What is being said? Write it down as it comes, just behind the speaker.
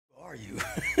are you?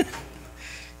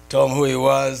 Told him who he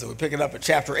was. We pick it up at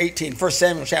chapter 18, 1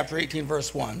 Samuel chapter 18,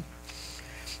 verse 1.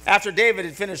 After David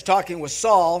had finished talking with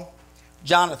Saul,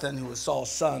 Jonathan, who was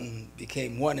Saul's son,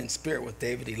 became one in spirit with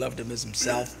David. He loved him as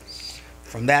himself.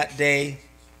 From that day,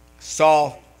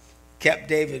 Saul kept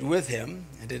David with him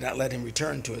and did not let him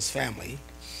return to his family.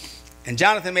 And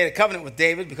Jonathan made a covenant with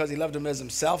David because he loved him as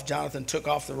himself. Jonathan took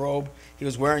off the robe he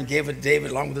was wearing, gave it to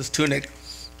David along with his tunic,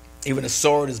 even his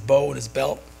sword, his bow, and his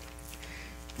belt.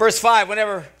 Verse 5,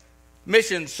 whenever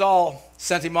mission Saul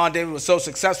sent him on, David was so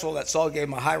successful that Saul gave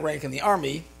him a high rank in the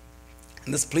army.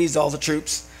 And this pleased all the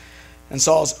troops and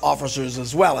Saul's officers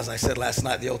as well. As I said last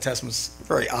night, the Old Testament's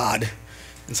very odd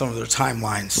in some of their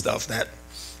timeline stuff that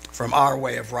from our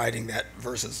way of writing, that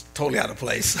verse is totally out of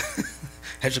place.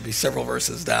 That should be several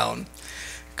verses down.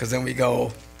 Because then we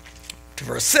go to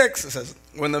verse 6. It says,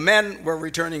 when the men were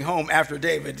returning home after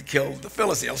David killed the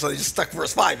Philistines. So they just stuck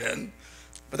verse 5 in.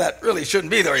 But that really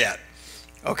shouldn't be there yet.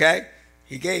 Okay?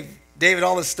 He gave David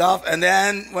all this stuff. And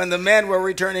then when the men were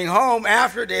returning home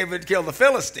after David killed the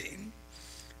Philistine,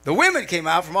 the women came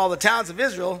out from all the towns of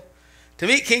Israel to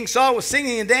meet King Saul with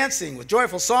singing and dancing, with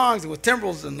joyful songs and with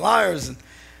timbrels and lyres. And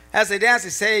as they danced, they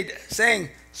said, saying,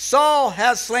 Saul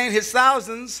has slain his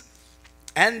thousands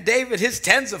and David his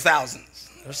tens of thousands.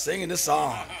 They're singing this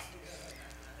song.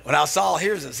 When now Saul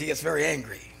hears this, he gets very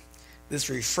angry. This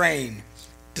refrain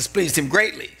displeased him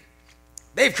greatly.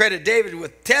 They've credited David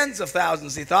with tens of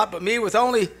thousands, he thought, but me with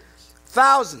only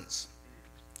thousands.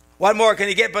 What more can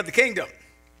he get but the kingdom?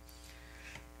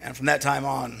 And from that time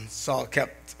on, Saul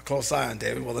kept a close eye on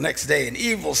David. Well, the next day, an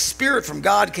evil spirit from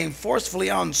God came forcefully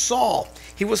on Saul.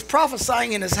 He was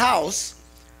prophesying in his house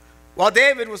while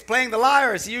David was playing the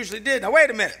lyre as he usually did. Now, wait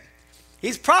a minute.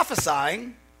 He's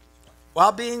prophesying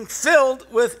while being filled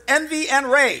with envy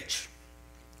and rage.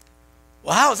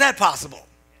 Well, how is that possible?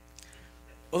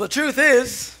 Well, the truth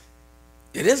is,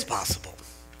 it is possible.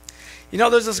 You know,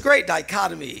 there's this great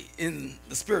dichotomy in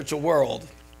the spiritual world,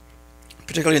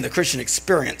 particularly in the Christian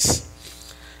experience.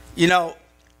 You know,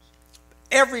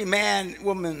 every man,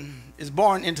 woman is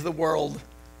born into the world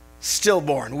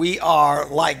stillborn. We are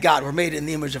like God. We're made in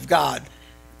the image of God.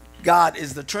 God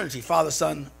is the Trinity, Father,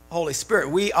 Son, Holy Spirit.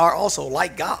 We are also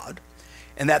like God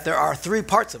in that there are three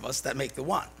parts of us that make the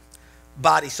one: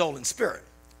 body, soul, and spirit.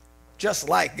 Just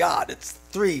like God, it's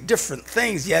three different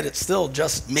things, yet it's still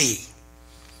just me.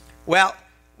 Well,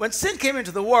 when sin came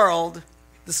into the world,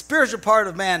 the spiritual part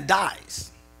of man dies.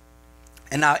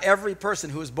 And now every person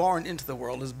who is born into the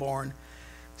world is born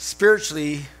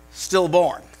spiritually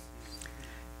stillborn.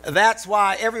 That's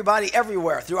why everybody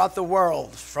everywhere throughout the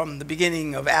world, from the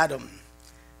beginning of Adam,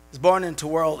 is born into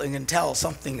the world and can tell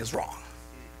something is wrong.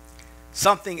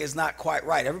 Something is not quite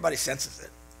right. Everybody senses it.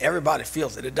 Everybody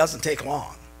feels it. It doesn't take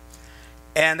long.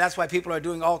 And that's why people are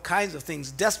doing all kinds of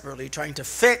things desperately, trying to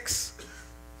fix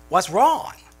what's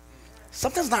wrong.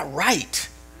 Something's not right.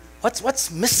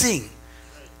 What's missing?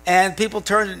 And people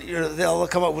turn, they'll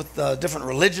come up with different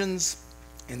religions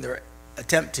in their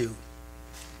attempt to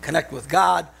connect with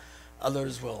God.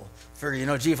 Others will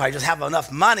figure, gee, if I just have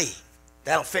enough money,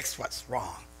 that'll fix what's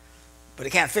wrong. But it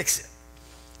can't fix it.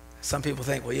 Some people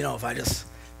think, well, if I just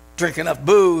drink enough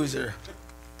booze or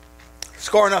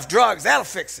score enough drugs, that'll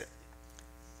fix it.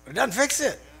 But it doesn't fix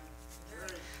it.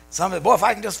 Some people, boy, if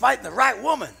I can just fight the right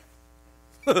woman,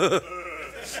 that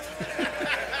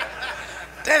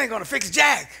ain't going to fix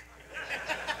jack.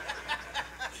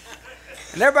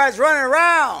 And everybody's running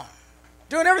around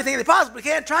doing everything they possibly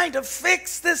can, trying to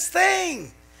fix this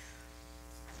thing.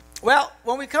 Well,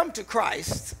 when we come to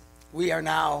Christ, we are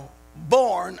now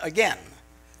born again,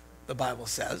 the Bible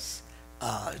says.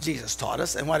 Jesus taught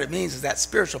us. And what it means is that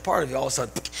spiritual part of you, all of a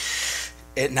sudden,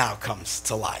 it now comes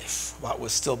to life. What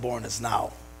was stillborn is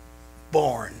now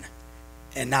born.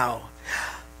 And now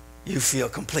you feel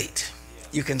complete.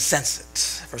 You can sense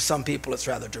it. For some people, it's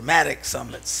rather dramatic.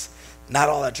 Some, it's not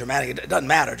all that dramatic. It doesn't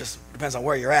matter. It just depends on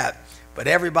where you're at. But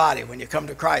everybody, when you come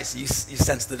to Christ, you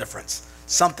sense the difference.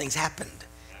 Something's happened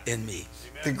in me.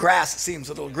 Amen. The grass seems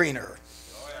a little greener.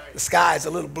 The sky's a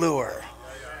little bluer.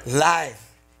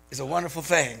 Life is a wonderful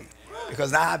thing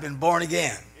because now I've been born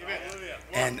again.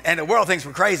 And the world thinks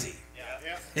we're crazy.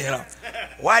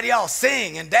 Why do y'all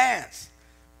sing and dance?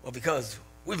 Well, because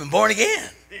we've been born again.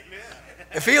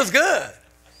 It feels good.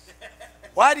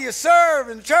 Why do you serve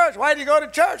in church? Why do you go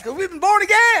to church? Because we've been born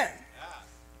again.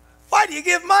 Why do you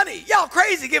give money? Y'all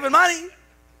crazy giving money.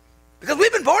 Because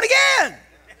we've been born again.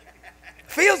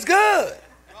 Feels good.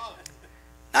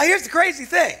 Now here's the crazy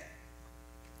thing.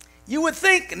 You would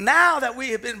think now that we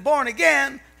have been born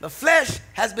again, the flesh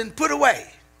has been put away.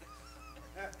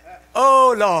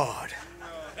 Oh, Lord.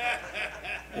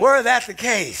 Were that the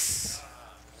case.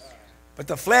 But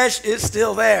the flesh is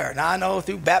still there. Now I know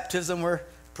through baptism we're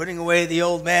putting away the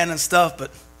old man and stuff,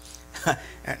 but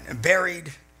and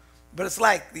buried. But it's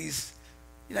like these,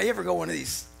 you ever go one of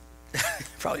these,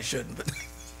 probably shouldn't, but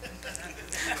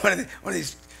one of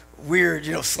these weird,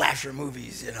 slasher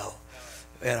movies,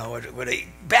 where a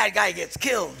bad guy gets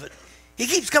killed, but he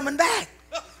keeps coming back.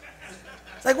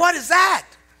 It's like, what is that?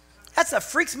 That's what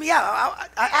freaks me out.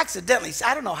 I accidentally,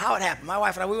 I don't know how it happened. My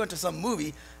wife and I, we went to some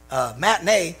movie,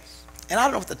 matinee, and I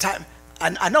don't know what the time,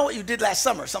 I know what you did last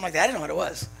summer, something like that. I didn't know what it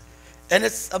was. And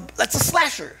it's a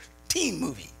slasher teen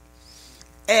movie.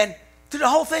 And through the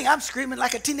whole thing, I'm screaming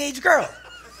like a teenage girl.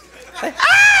 Like,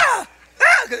 ah!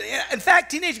 In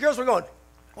fact, teenage girls were going,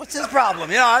 what's his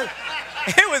problem?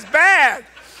 It was bad.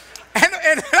 And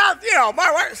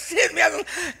my wife hit me. He's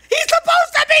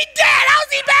supposed to be dead.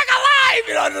 How's he back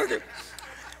alive?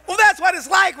 Well, that's what it's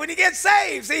like when you get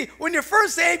saved. See, when you're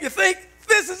first saved, you think,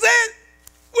 this is it.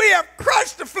 We have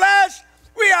crushed the flesh.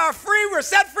 We are free. We're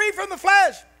set free from the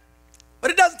flesh.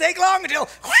 But it doesn't take long until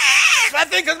that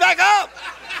thing comes back up.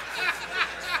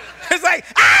 It's like,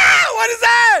 what is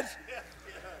that?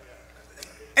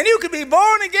 And you can be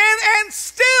born again and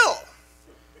still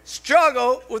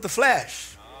struggle with the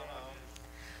flesh.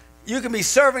 You can be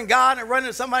serving God and running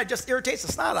into somebody that just irritates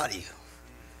the snot out of you.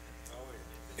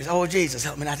 It's, oh, Jesus,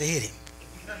 help me not to hit him.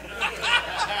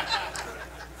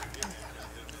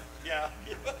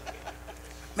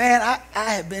 Man, I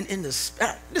have been in this.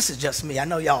 This is just me. I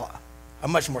know y'all are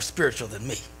much more spiritual than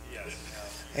me.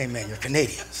 Amen. You're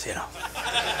Canadians,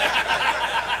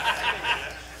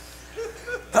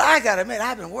 But I got to admit,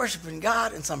 I've been worshiping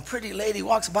God, and some pretty lady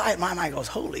walks by, and my mind goes,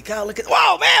 holy cow, look at,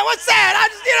 whoa, man, what's that? I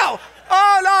just,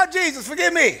 oh, Lord Jesus,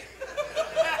 forgive me.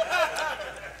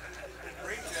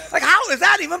 Like, how is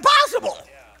that even possible?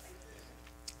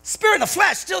 Spirit in the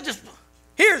flesh still just,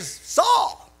 here's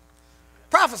Saul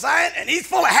prophesying, and he's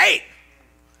full of hate.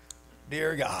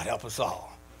 Dear God, help us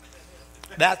all.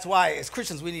 That's why, as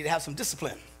Christians, we need to have some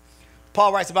discipline.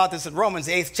 Paul writes about this in Romans,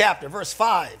 the 8th chapter, verse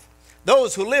 5.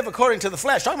 Those who live according to the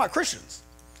flesh, talking about Christians,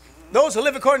 those who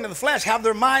live according to the flesh have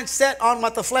their mind set on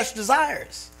what the flesh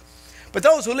desires. But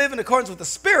those who live in accordance with the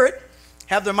Spirit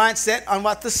have their mind set on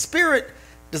what the Spirit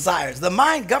desires. The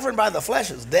mind governed by the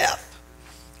flesh is death.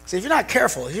 See, if you're not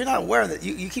careful, if you're not aware that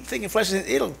you keep thinking flesh,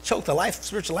 it'll choke the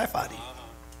spiritual life out of you.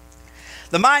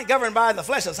 The mind governed by the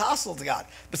flesh is hostile to God.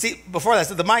 But see, before that,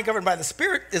 the mind governed by the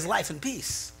Spirit is life and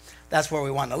peace. That's where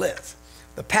we want to live.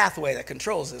 The pathway that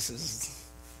controls this is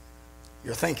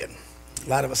your thinking. A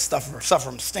lot of us suffer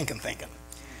from stinking thinking.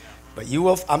 But you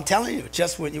will, I'm telling you,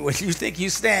 just when you think you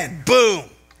stand, boom,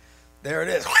 there it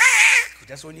is.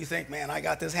 Just when you think, man, I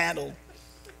got this handled,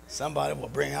 somebody will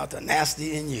bring out the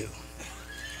nasty in you.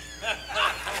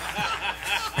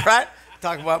 Right?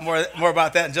 Talk about more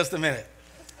about that in just a minute.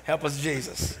 Help us,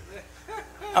 Jesus.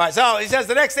 All right, so he says,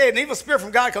 the next day, an evil spirit from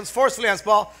God comes forcefully on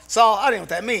Saul. I don't know what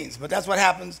that means, but that's what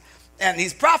happens. And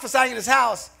he's prophesying in his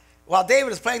house while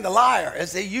David is playing the lyre,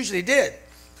 as they usually did.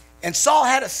 And Saul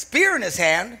had a spear in his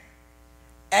hand,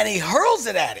 and he hurls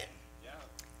it at him,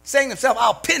 saying to himself,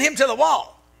 I'll pin him to the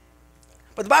wall.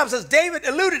 But the Bible says David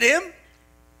eluded him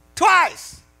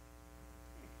twice.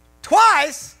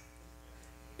 Twice?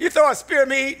 You throw a spear at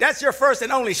me, that's your first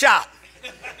and only shot.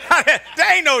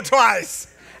 There ain't no twice.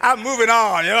 I'm moving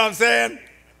on, you know what I'm saying?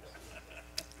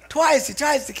 Twice he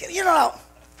tries to kill,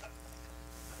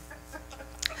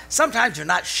 sometimes you're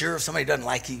not sure if somebody doesn't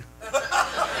like you.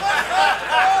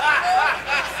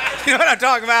 You know what I'm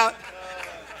talking about?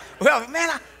 Well, man,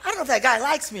 I don't know if that guy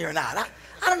likes me or not.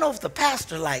 I don't know if the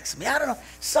pastor likes me. I don't know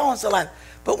if so-and-so likes me.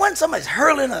 But when somebody's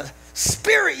hurling a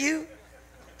spear at you,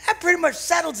 that pretty much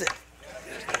settles it.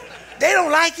 They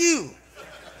don't like you.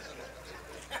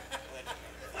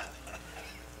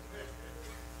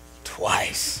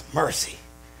 Twice. Mercy.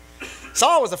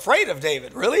 Saul was afraid of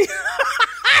David. Really?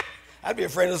 I'd be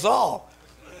afraid of Saul.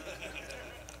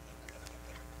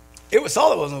 It was Saul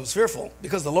that was fearful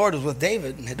because the Lord was with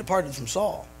David and had departed from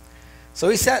Saul. So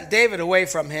he sent David away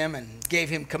from him and gave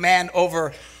him command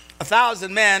over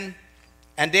 1,000 men.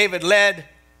 And David led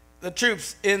the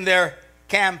troops in their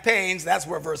campaigns. That's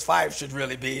where verse 5 should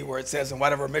really be, where it says, in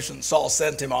whatever mission Saul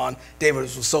sent him on, David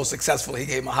was so successful he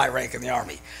gave him a high rank in the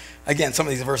army. Again, some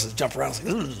of these verses jump around.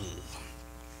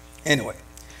 Anyway,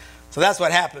 so that's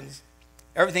what happens.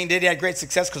 Everything he did, he had great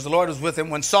success because the Lord was with him.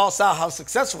 When Saul saw how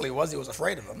successful he was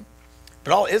afraid of him.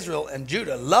 But all Israel and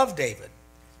Judah loved David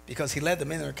because he led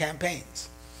them in their campaigns.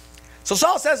 So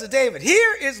Saul says to David,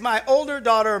 here is my older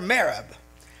daughter Merab.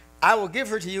 I will give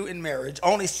her to you in marriage.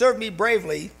 Only serve me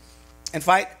bravely and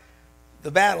fight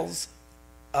the battles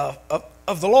of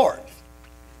the Lord.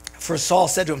 For Saul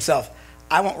said to himself,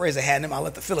 I won't raise a hand on him. I'll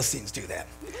let the Philistines do that.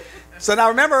 So now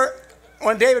remember,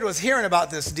 when David was hearing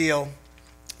about this deal,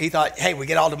 he thought, hey, we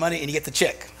get all the money and you get the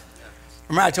chick.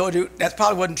 Remember I told you that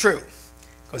probably wasn't true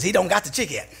because he don't got the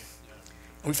chick yet.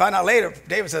 And we find out later,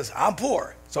 David says, I'm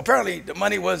poor. So apparently the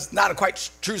money was not a quite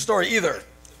true story either.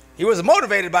 He was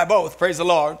motivated by both, praise the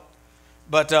Lord,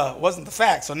 but wasn't the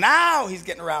fact. So now he's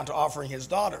getting around to offering his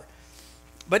daughter.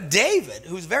 But David,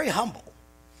 who's very humble,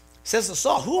 says to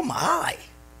Saul, who am I?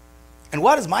 And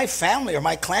what is my family or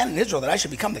my clan in Israel that I should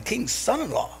become the king's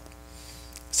son-in-law?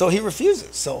 So he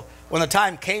refuses. So when the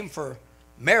time came for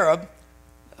Merab,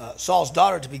 Saul's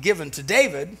daughter, to be given to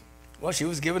David, well, she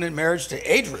was given in marriage to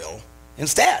Adriel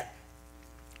instead.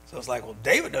 So it's like, well,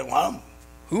 David doesn't want him.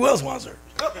 Who else wants her?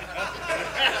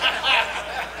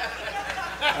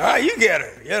 All right, you get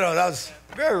her. You know, that was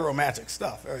very romantic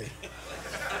stuff. Very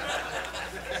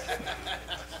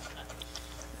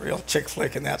real chick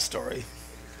flick in that story.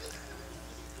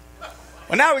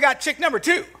 Well, now we got chick number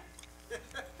 2.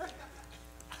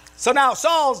 So now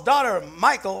Saul's daughter,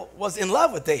 Michal, was in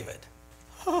love with David.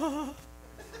 All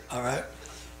right?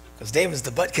 Because David's the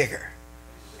butt kicker.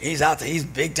 He's out there. He's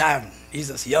big time. He's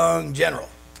this young general.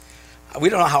 We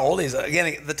don't know how old he is.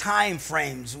 Again, the time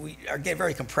frames get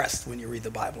very compressed when you read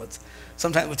the Bible.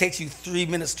 Sometimes it takes you 3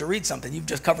 minutes to read something. You've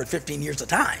just covered 15 years of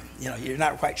time. You know, you're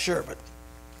not quite sure, but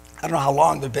I don't know how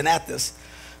long they've been at this.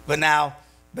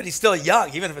 But he's still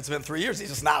young. Even if it's been 3 years, he's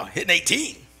just now hitting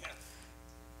 18.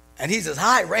 And he's this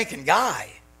high-ranking guy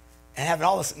and having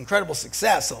all this incredible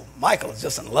success. So Michal is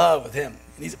just in love with him.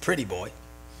 And he's a pretty boy.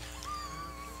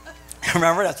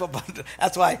 Remember,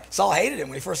 that's why Saul hated him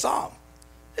when he first saw him.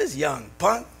 This young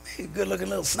punk, he's a good-looking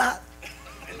little snot.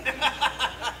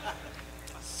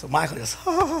 So Michal goes,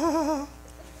 oh.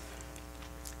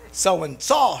 So when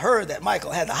Saul heard that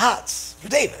Michal had the hots for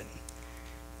David,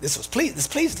 this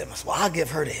pleased him. So, well, I'll give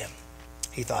her to him.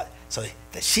 He thought, so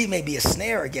that she may be a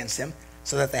snare against him,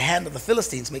 so that the hand of the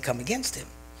Philistines may come against him.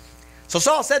 So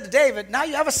Saul said to David, now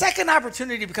you have a second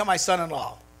opportunity to become my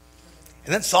son-in-law.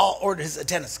 And then Saul ordered his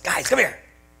attendants, guys, come here.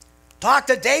 Talk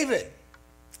to David.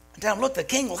 And tell him, look, the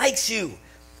king likes you.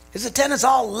 His attendants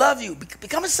all love you.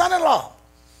 Become his son-in-law.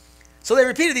 So they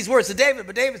repeated these words to David,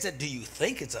 but David said, do you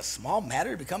think it's a small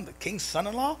matter to become the king's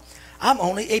son-in-law? I'm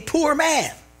only a poor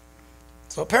man.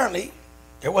 So apparently,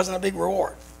 there wasn't a big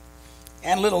reward.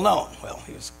 And little known. Well,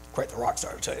 he was quite the rock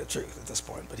star, to tell you the truth at this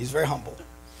point, but he's very humble.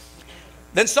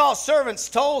 Then Saul's servants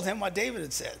told him what David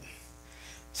had said.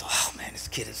 So, oh man, this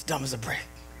kid is dumb as a brick.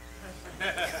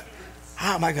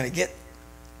 How am I going to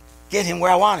get him where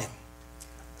I want him?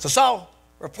 So Saul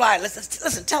replied,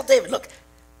 listen, tell David, look,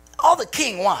 all the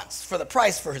king wants for the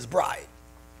price for his bride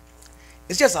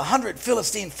is just 100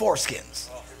 Philistine foreskins.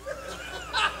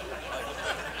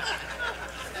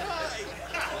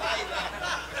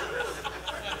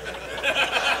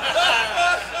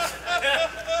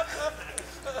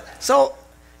 So,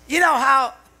 you know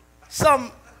how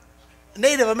some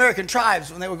Native American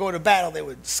tribes, when they would go to battle, they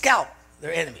would scalp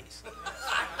their enemies.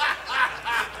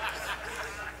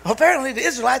 Well, apparently the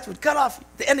Israelites would cut off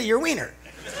the end of your wiener.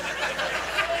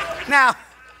 Now,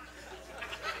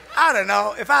 I don't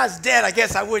know. If I was dead, I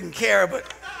guess I wouldn't care, but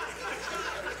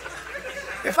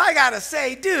if I got to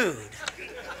say, dude,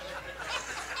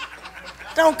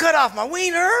 don't cut off my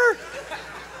wiener.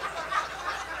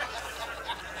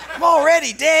 I'm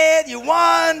already dead. You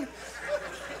won.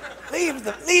 Leave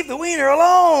the wiener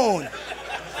alone.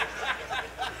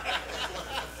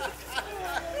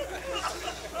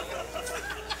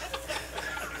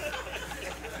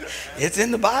 It's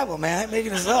in the Bible, man. I ain't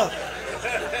making this up.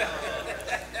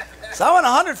 So I want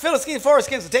 100 Philistine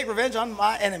foreskins to take revenge on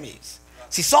my enemies.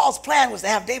 See, Saul's plan was to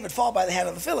have David fall by the hand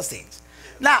of the Philistines.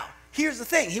 Now, here's the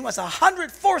thing. He wants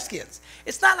 100 foreskins.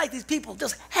 It's not like these people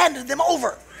just handed them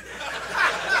over.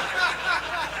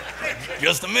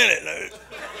 Just a minute.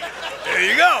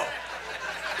 There you go.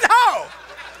 No,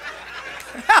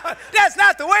 that's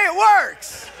not the way it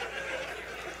works.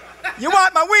 You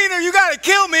want my wiener, you got to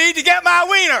kill me to get my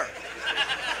wiener.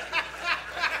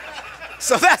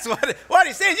 So that's what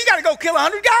he's saying. You got to go kill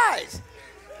 100 guys.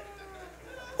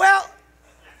 Well,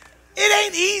 it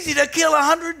ain't easy to kill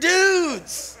 100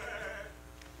 dudes.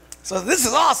 So this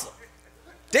is awesome.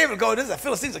 David would go, the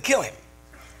Philistines will kill him.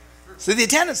 So the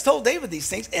attendants told David these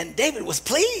things, and David was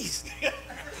pleased.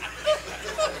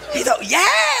 He thought,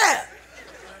 yeah,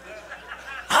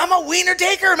 I'm a wiener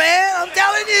taker, man. I'm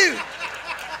telling you.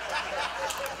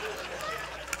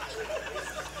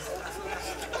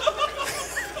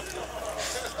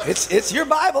 It's your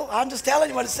Bible. I'm just telling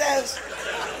you what it says.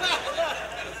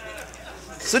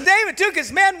 So David took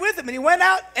his men with him, and he went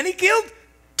out, and he killed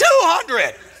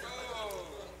 200.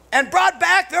 and brought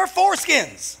back their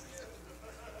foreskins.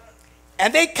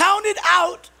 And they counted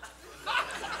out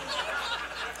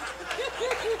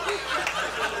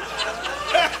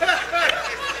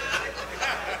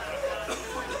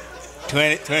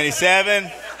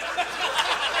 27,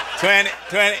 20,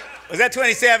 was that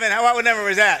 27? What number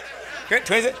was that?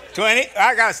 20?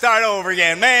 I got to start over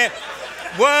again, man.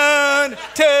 1, 2,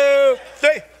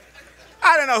 3.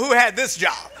 I don't know who had this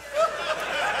job.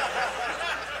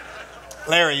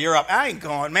 Larry, you're up. I ain't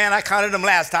going, man. I counted them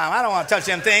last time. I don't want to touch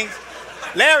them things.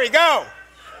 Larry, go.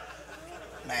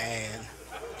 Man.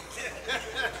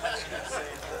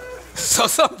 So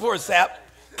some poor sap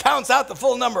counts out the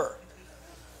full number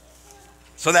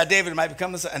so that David might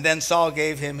become the son. And then Saul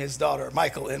gave him his daughter,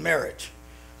 Michal, in marriage.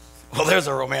 Well, there's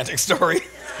a romantic story.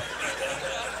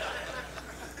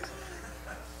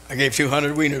 I gave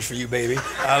 200 wieners for you, baby.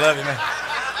 I love you, man.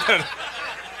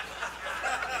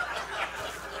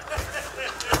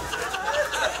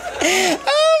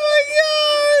 Oh, my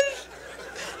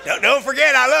gosh. Don't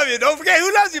forget, I love you. Don't forget,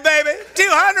 who loves you, baby?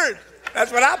 200.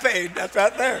 That's what I paid. That's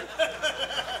right there.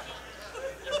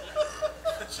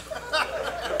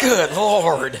 Good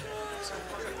Lord.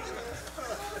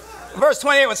 Verse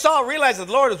 28, when Saul realized that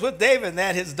the Lord was with David and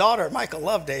that his daughter Michal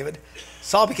loved David,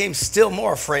 Saul became still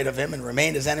more afraid of him and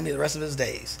remained his enemy the rest of his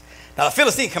days. Now the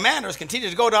Philistine commanders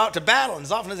continued to go out to battle, and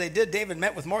as often as they did, David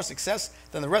met with more success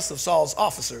than the rest of Saul's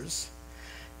officers,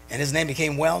 and his name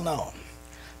became well known.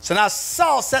 So now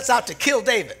Saul sets out to kill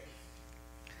David.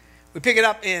 We pick it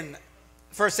up in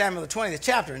 1 Samuel, the 20th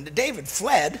chapter, and David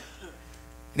fled,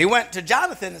 and he went to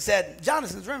Jonathan and said,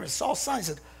 Jonathan, remember, Saul's son, he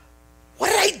said, what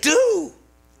did I do?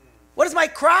 What is my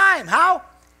crime? How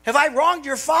have I wronged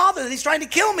your father that he's trying to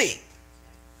kill me?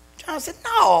 Jonathan said,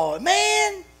 no,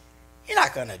 man, you're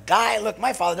not going to die. Look,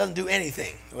 my father doesn't do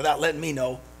anything without letting me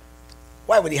know.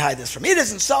 Why would he hide this from me? It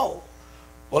isn't so.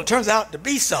 Well, it turns out to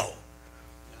be so.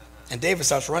 And David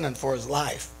starts running for his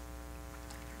life.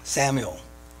 Samuel,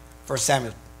 1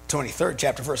 Samuel 23rd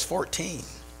chapter, verse 14.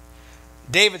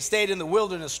 David stayed in the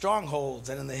wilderness strongholds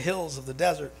and in the hills of the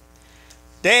desert.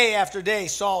 Day after day,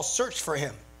 Saul searched for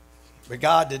him, but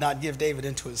God did not give David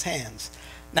into his hands.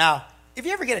 Now, if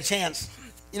you ever get a chance,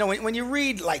 you know, when you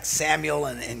read like Samuel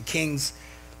and Kings,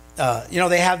 you know,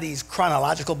 they have these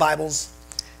chronological Bibles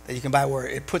that you can buy where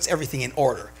it puts everything in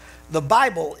order. The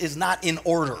Bible is not in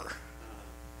order.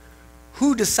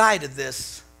 Who decided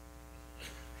this?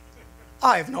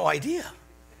 I have no idea.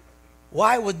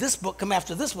 Why would this book come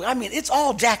after this book? I mean, it's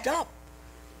all jacked up.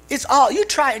 It's all, you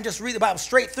try and just read the Bible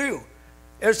straight through.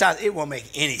 It won't make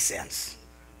any sense.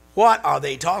 What are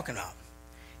they talking about?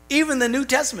 Even the New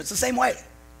Testament's the same way.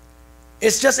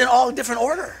 It's just in all different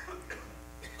order.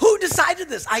 Who decided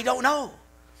this? I don't know.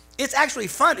 It's actually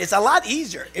fun. It's a lot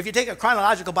easier if you take a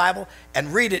chronological Bible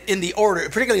and read it in the order,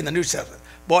 particularly in the New Testament.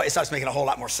 Boy, it starts making a whole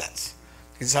lot more sense.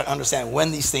 You start to understand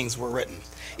when these things were written.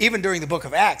 Even during the book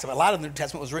of Acts, a lot of the New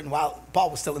Testament was written while Paul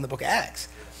was still in the book of Acts.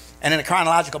 And in a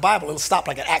chronological Bible, it'll stop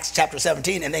like at Acts chapter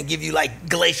 17 and then give you like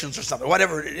Galatians or something,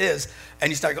 whatever it is.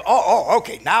 And you start going,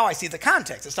 okay, now I see the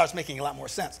context. It starts making a lot more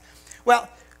sense. Well,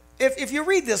 if you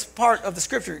read this part of the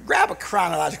scripture, grab a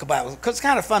chronological Bible, because it's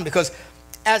kind of fun, because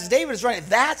as David is running,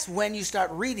 that's when you start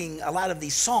reading a lot of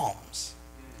these Psalms.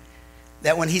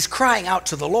 That when he's crying out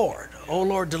to the Lord, oh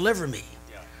Lord, deliver me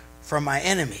from my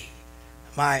enemy.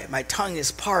 My tongue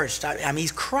is parched. I mean,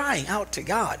 he's crying out to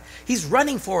God. He's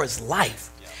running for his life.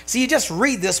 So you just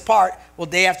read this part. Well,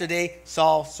 day after day,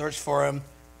 Saul searched for him.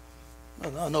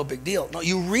 No big deal. No,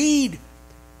 you read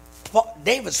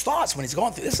David's thoughts when he's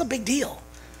going through. This is a big deal.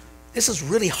 This is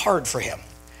really hard for him.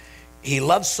 He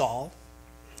loved Saul.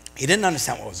 He didn't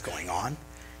understand what was going on.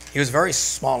 He was very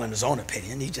small in his own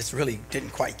opinion. He just really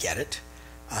didn't quite get it.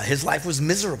 His life was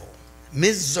miserable.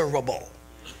 Miserable.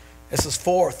 This is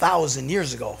 4,000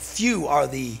 years ago. Few are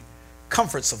the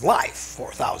comforts of life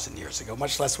 4,000 years ago,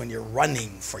 much less when you're running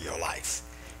for your life.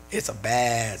 It's a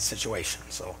bad situation.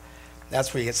 So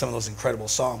that's where you get some of those incredible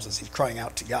Psalms as he's crying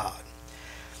out to God.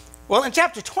 Well, in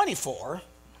chapter 24,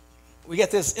 we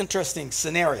get this interesting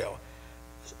scenario.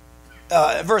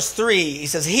 Verse 3, he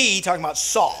says, talking about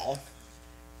Saul,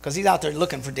 because he's out there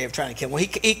looking for David, trying to kill him. Well,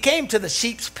 he came to the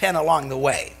sheep's pen along the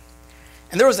way,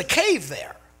 and there was a cave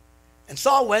there, and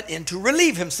Saul went in to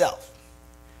relieve himself.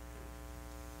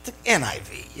 The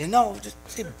NIV, you know,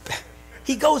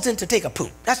 he goes in to take a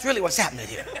poop. That's really what's happening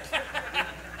here.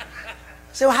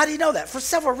 So how do you know that? For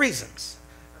several reasons.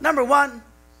 Number one,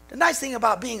 the nice thing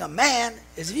about being a man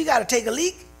is if you got to take a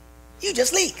leak, you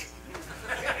just leak.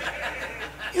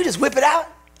 You just whip it out,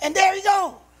 and there you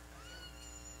go.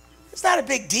 It's not a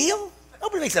big deal.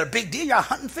 Nobody makes it a big deal. You're out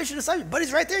hunting, fishing, or something. Your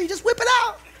buddy's right there. You just whip it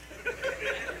out.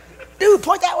 Dude,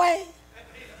 point that way.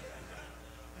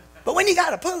 But when you got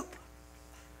to poop,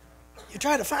 you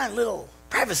try to find a little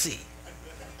privacy.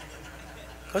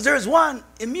 Because there is one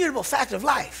immutable fact of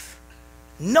life.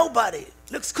 Nobody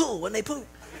looks cool when they poop.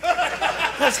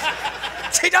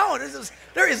 They don't.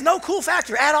 There is no cool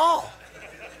factor at all.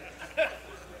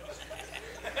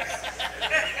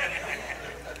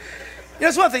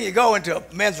 It's one thing you go into a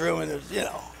men's room and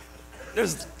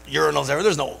there's urinals there.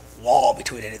 There's no wall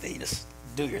between anything. You just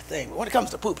do your thing. But when it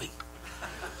comes to pooping,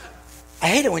 I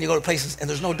hate it when you go to places and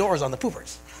there's no doors on the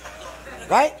poopers.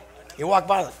 Right? You walk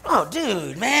by like, oh,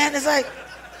 dude, man. It's like...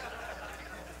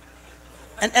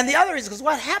 And the other is because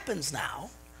what happens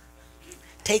now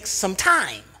takes some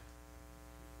time.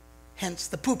 Hence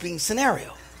the pooping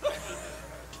scenario.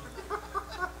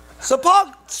 So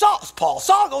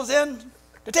Saul goes in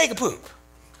to take a poop.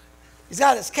 He's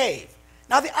got his cave.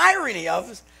 Now the irony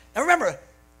of, now remember,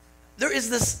 there is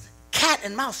this cat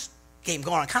and mouse game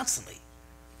going on constantly.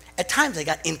 At times they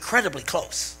got incredibly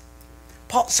close.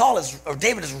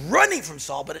 David is running from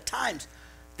Saul, but at times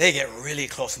they get really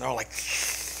close and they're all like,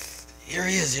 here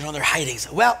he is, they're hiding.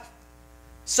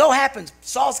 So happens,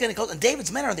 Saul's getting close and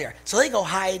David's men are there. So they go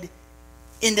hide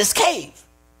in this cave.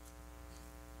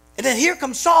 And then here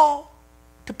comes Saul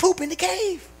to poop in the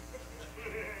cave.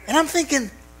 And I'm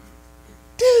thinking,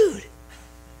 dude,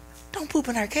 don't poop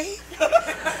in our cave.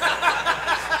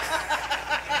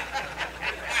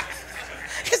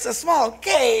 It's a small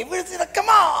cave. Come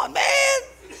on, man.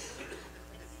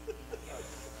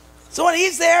 So when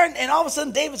he's there, and all of a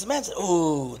sudden David's men say,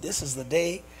 oh, this is the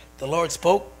day the Lord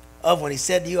spoke of when he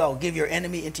said to you, I will give your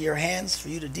enemy into your hands for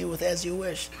you to deal with as you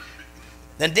wish.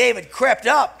 Then David crept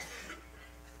up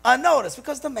unnoticed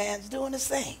because the man's doing his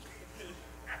thing.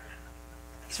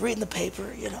 He's reading the paper,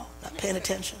 not paying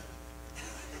attention.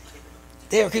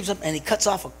 David creeps up and he cuts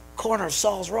off a corner of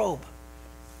Saul's robe,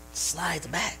 slides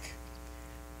back.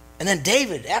 And then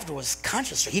David afterwards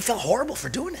conscious, he felt horrible for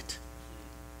doing it.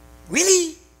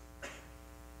 Really?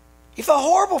 He felt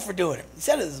horrible for doing it. He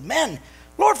said to his men,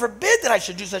 Lord forbid that I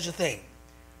should do such a thing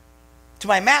to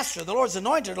my master, the Lord's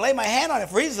anointed, to lay my hand on it,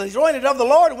 for he's anointed of the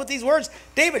Lord. And with these words,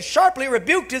 David sharply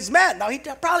rebuked his men. Now, he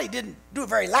probably didn't do it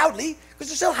very loudly because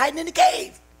they're still hiding in the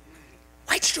cave.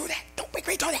 Why'd you do that? Don't make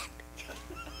me do that.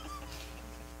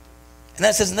 And then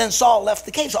it says, and then Saul left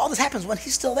the cave. So all this happens when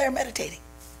he's still there meditating.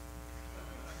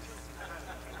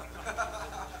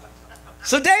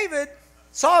 So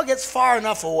Saul gets far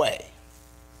enough away.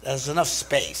 There's enough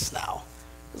space now.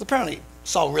 Because apparently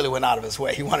Saul really went out of his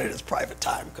way. He wanted his private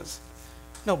time because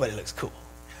nobody looks cool.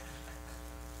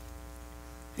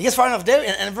 He gets far enough,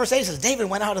 and in verse 8 it says, David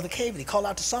went out of the cave and he called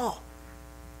out to Saul,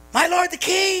 my Lord the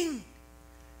king.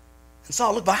 And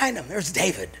Saul looked behind him. There's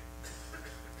David.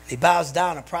 He bows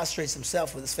down and prostrates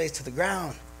himself with his face to the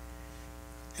ground.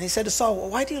 And he said to Saul, well,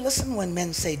 why do you listen when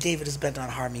men say David is bent on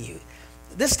harming you?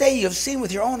 This day you have seen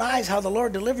with your own eyes how the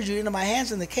Lord delivered you into my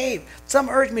hands in the cave. Some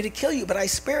urged me to kill you, but I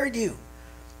spared you.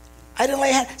 I didn't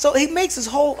lay a hand. So he makes his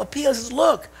whole appeal. He says,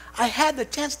 look, I had the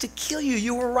chance to kill you.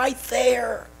 You were right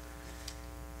there.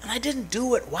 And I didn't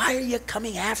do it. Why are you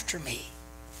coming after me?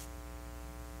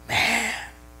 Man.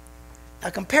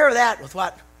 Now compare that with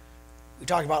what we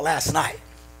talked about last night.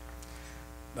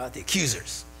 About the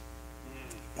accusers.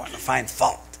 Wanting to find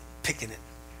fault. Picking it.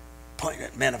 Pointing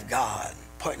at men of God.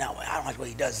 Pointing out, well, I don't like the way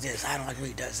he does this. I don't like the way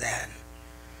he does that.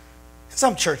 In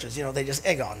some churches, they just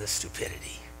egg on this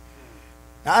stupidity.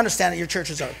 Now, I understand that your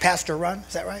churches are pastor-run.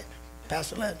 Is that right?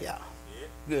 Pastor-led? Yeah.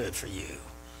 Good for you.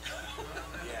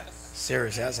 Yes.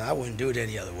 Seriously, I wouldn't do it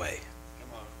any other way.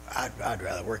 I'd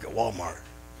rather work at Walmart.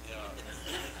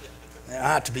 Yeah.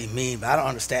 Not to be mean, but I don't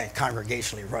understand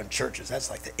congregationally run churches. That's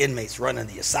like the inmates running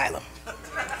the asylum.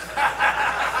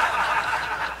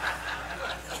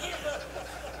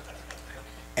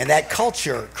 And that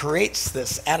culture creates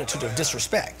this attitude of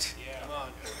disrespect.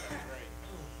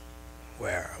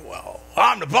 Where, well,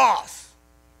 I'm the boss.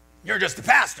 You're just the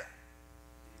pastor.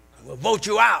 We'll vote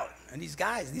you out. And these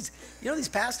guys, these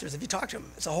pastors, if you talk to them,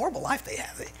 it's a horrible life they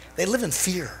have. They live in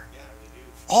fear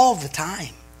all the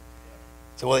time.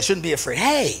 So, well, they shouldn't be afraid.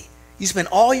 Hey, you spend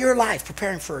all your life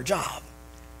preparing for a job.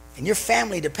 And your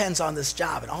family depends on this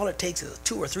job. And all it takes is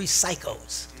 2 or 3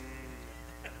 psychos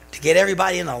to get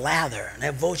everybody in a lather. And they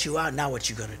vote you out. Now what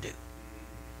you going to do?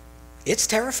 It's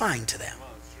terrifying to them.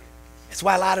 That's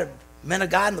why a lot of men of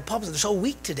God in the pulpits are so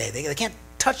weak today. They can't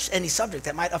touch any subject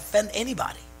that might offend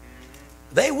anybody.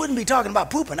 They wouldn't be talking about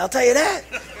pooping, I'll tell you that.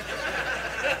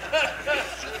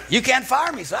 You can't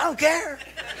fire me, so I don't care.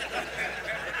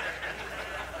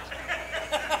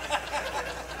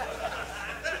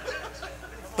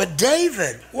 But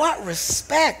David, what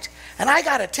respect. And I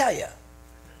got to tell you,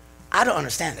 I don't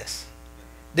understand this.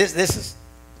 This is,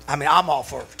 I mean, I'm all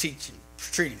for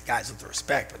treating guys with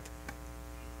respect, but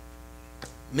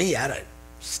me, I'd have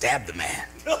stabbed the man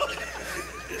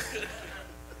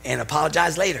and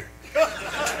apologize later.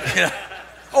 You know?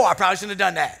 Oh, I probably shouldn't have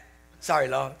done that. Sorry,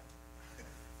 Lord.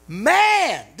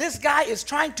 Man, this guy is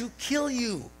trying to kill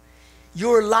you.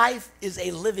 Your life is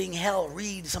a living hell.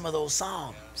 Read some of those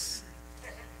Psalms.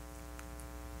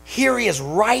 Here he is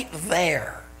right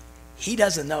there. He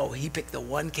doesn't know he picked the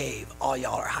one cave all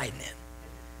y'all are hiding in.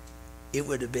 It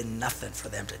would have been nothing for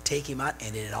them to take him out,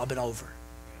 and it had all been over.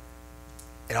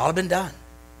 It all had been done.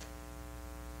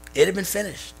 It had been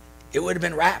finished. It would have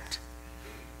been wrapped.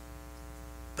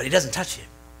 But he doesn't touch him.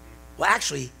 Well,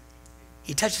 actually,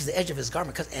 he touches the edge of his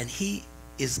garment, and he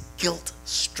is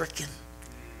guilt-stricken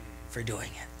for doing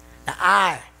it. Now,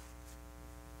 I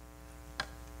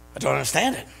don't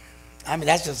understand it. I mean,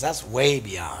 that's way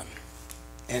beyond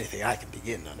anything I can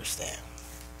begin to understand.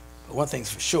 But one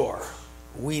thing's for sure,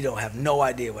 we don't have no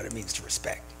idea what it means to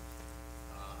respect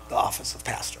the office of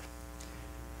pastor,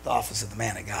 the office of the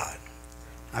man of God.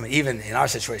 I mean, even in our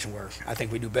situation where I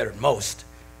think we do better than most,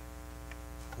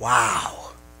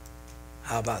 wow.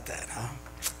 How about that, huh?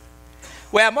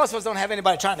 Well, most of us don't have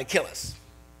anybody trying to kill us.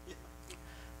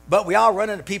 But we all run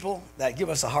into people that give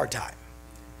us a hard time.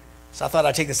 So I thought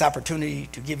I'd take this opportunity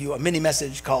to give you a mini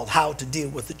message called How to Deal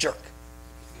with the Jerk.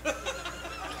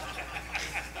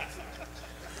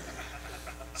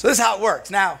 So this is how it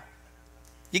works. Now,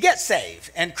 you get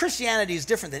saved, and Christianity is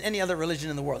different than any other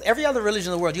religion in the world. Every other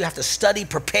religion in the world, you have to study,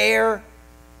 prepare,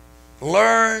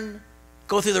 learn,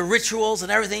 go through the rituals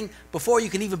and everything before you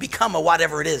can even become a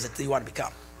whatever it is that you want to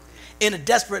become, in a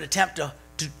desperate attempt to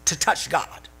touch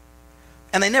God.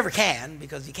 And they never can,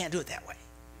 because you can't do it that way.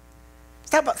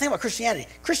 Think about Christianity.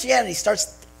 Christianity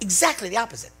starts exactly the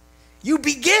opposite. You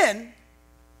begin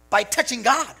by touching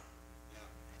God.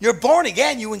 You're born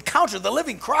again. You encounter the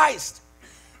living Christ.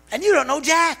 And you don't know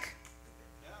jack.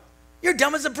 You're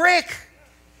dumb as a brick.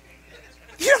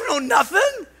 You don't know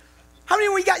nothing. How many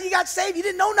when you got saved, you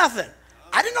didn't know nothing?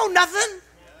 I didn't know nothing.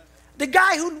 The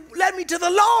guy who led me to the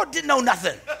Lord didn't know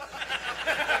nothing.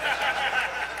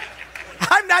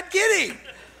 I'm not kidding.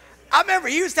 I remember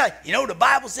he was telling, the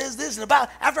Bible says this and about.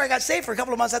 After I got saved for a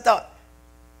couple of months, I thought,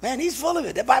 man, he's full of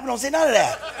it. The Bible don't say none of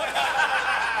that.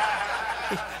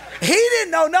 He didn't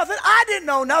know nothing. I didn't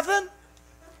know nothing.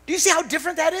 Do you see how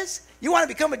different that is? You want to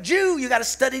become a Jew, you got to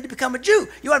study to become a Jew.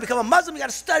 You want to become a Muslim, you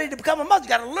got to study to become a Muslim. You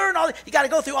got to learn all. You got to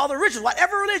go through all the rituals,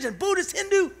 whatever religion, Buddhist,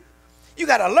 Hindu. You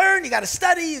got to learn, you got to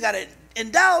study, you got to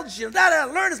indulge,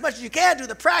 learn as much as you can, do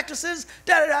the practices,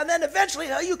 and then eventually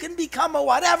you can become a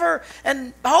whatever,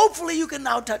 and hopefully you can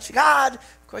now touch God.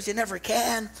 Of course, you never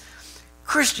can.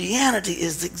 Christianity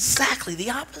is exactly the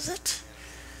opposite.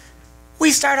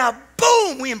 We start out,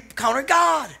 boom, we encounter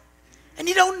God, and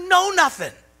you don't know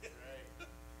nothing.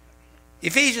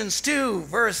 Ephesians 2,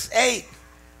 verse 8.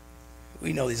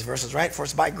 We know these verses, right? For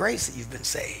it's by grace that you've been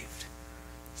saved.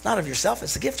 It's not of yourself,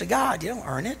 it's the gift of God. You don't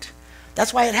earn it.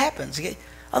 That's why it happens.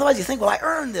 Otherwise you think, well, I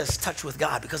earned this touch with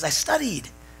God because I studied.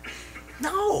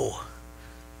 No.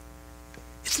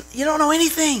 You don't know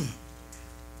anything.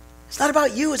 It's not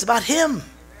about you, it's about him.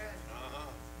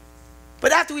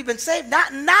 But after we've been saved,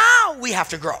 now we have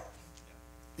to grow.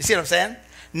 You see what I'm saying?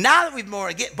 Now that we've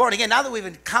been born again, now that we've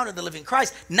encountered the living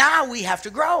Christ, now we have to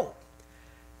grow.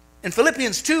 In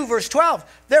Philippians 2, verse 12,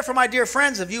 therefore, my dear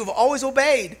friends, if you have always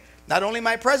obeyed, not only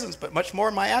my presence, but much more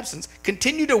in my absence,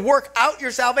 continue to work out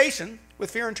your salvation with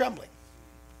fear and trembling.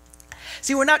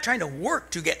 See, we're not trying to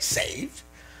work to get saved,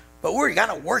 but we're going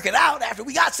to work it out after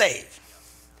we got saved.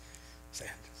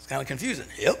 It's kind of confusing.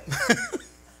 Yep.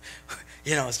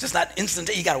 It's just not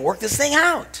instant. You got to work this thing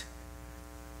out.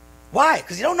 Why?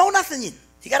 Because you don't know nothing.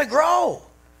 You got to grow.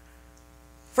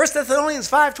 1 Thessalonians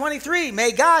 5:23,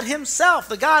 may God himself,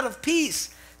 the God of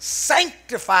peace,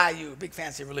 sanctify you. Big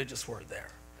fancy religious word there.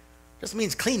 Just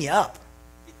means clean you up.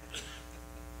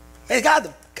 May God,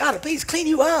 the God of peace, clean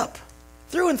you up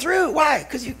through and through. Why?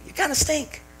 Because you kind of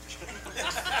stink.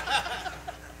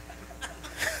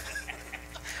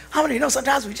 How many of you know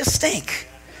sometimes we just stink?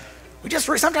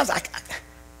 Sometimes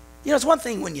it's one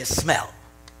thing when you smell.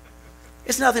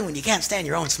 It's nothing when you can't stand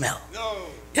your own smell. No.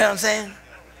 You know what I'm saying?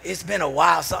 It's been a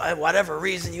while, so whatever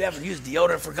reason, you haven't used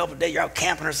deodorant for a couple of days, you're out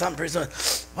camping or something, pretty soon,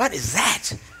 what is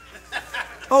that?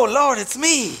 Oh, Lord, it's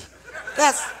me.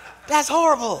 That's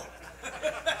horrible.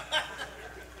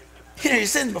 You're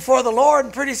sitting before the Lord,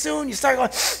 and pretty soon you start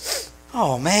going,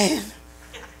 oh, man,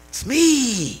 it's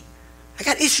me. I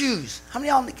got issues. How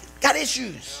many of y'all got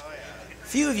issues? A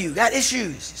few of you got issues,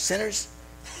 you sinners.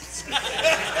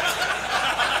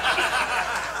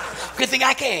 Good thing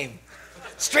I came.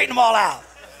 Straighten them all out.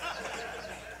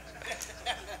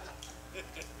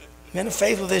 Men of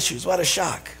faith with issues. What a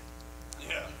shock.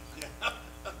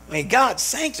 May God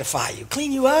sanctify you,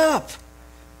 clean you up.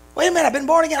 Wait a minute, I've been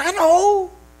born again. I know,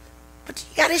 but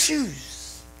you got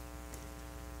issues.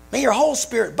 May your whole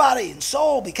spirit, body, and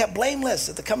soul be kept blameless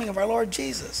at the coming of our Lord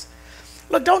Jesus.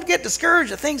 Look, don't get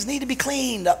discouraged that things need to be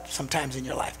cleaned up sometimes in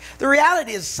your life. The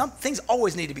reality is some things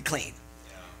always need to be cleaned.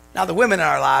 Now, the women in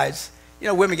our lives, you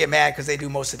know, women get mad because they do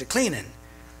most of the cleaning.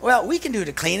 Well, we can do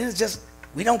the cleaning, it's just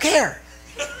we don't care.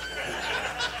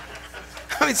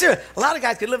 I mean, seriously, a lot of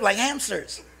guys could live like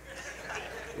hamsters.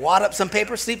 Wad up some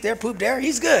paper, sleep there, poop there,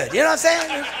 he's good. You know what I'm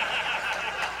saying?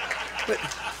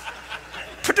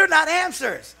 But they're not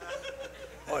hamsters.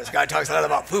 Boy, this guy talks a lot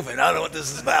about pooping. I don't know what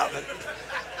this is about.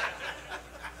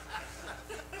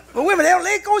 But women, they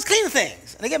always clean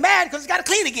things. And they get mad because it's got to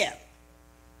clean again.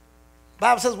 The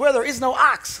Bible says, where there is no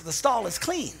ox, the stall is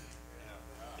clean.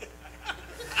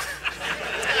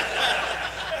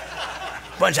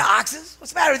 Bunch of oxes?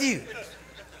 What's the matter with you?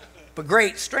 But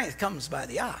great strength comes by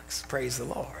the ox. Praise the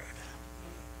Lord.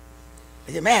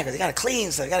 They get mad because they got to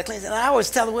clean stuff. And I always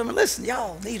tell the women, listen,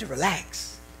 y'all need to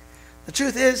relax. The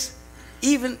truth is,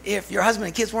 even if your husband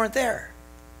and kids weren't there,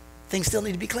 things still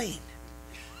need to be cleaned.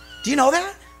 Do you know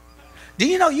that? Do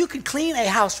you know you can clean a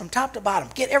house from top to bottom,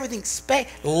 get everything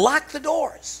lock the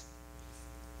doors,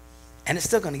 and it's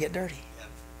still going to get dirty?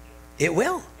 It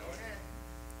will.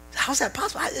 How's that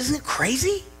possible? Isn't it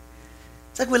crazy?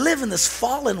 It's like we live in this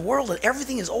fallen world and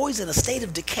everything is always in a state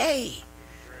of decay.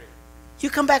 You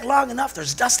come back long enough,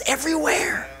 there's dust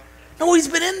everywhere. Nobody's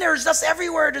been in there, there's dust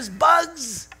everywhere, there's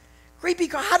bugs. Creepy,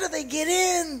 how do they get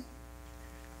in?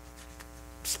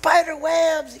 Spider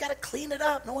webs, you got to clean it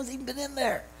up. No one's even been in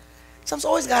there. Something's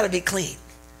always got to be clean.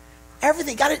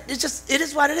 Everything got it. It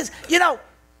is what it is. You know,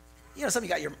 some of you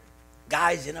got your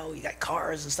guys. You know, you got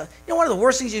cars and stuff. You know, one of the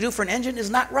worst things you do for an engine is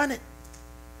not run it.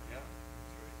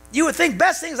 You would think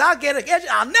best things, I'll get an engine,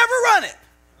 I'll never run it.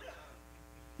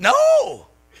 No,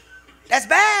 that's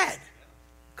bad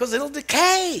because it'll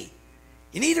decay.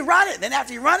 You need to run it. Then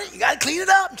after you run it, you got to clean it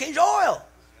up and change oil.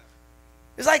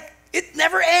 It's like it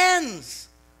never ends.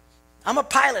 I'm a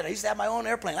pilot. I used to have my own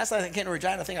airplane. Last time I came to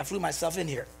Regina, I think I flew myself in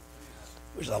here,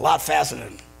 which is a lot faster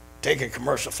than taking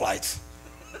commercial flights.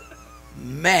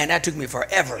 Man, that took me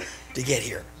forever to get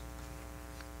here.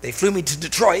 They flew me to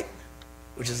Detroit,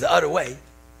 which is the other way,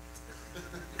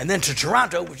 and then to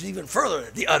Toronto, which is even further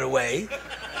the other way.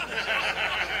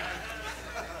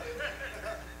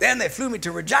 Then they flew me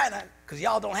to Regina, because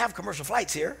y'all don't have commercial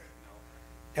flights here.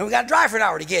 And we got to drive for an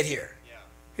hour to get here.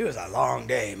 It was a long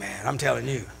day, man, I'm telling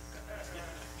you.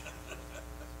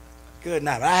 Good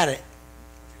night. But I had an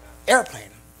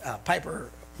airplane, Piper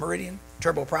Meridian,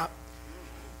 turboprop,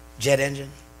 jet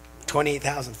engine,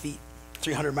 28,000 feet,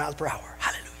 300 miles per hour.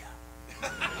 Hallelujah.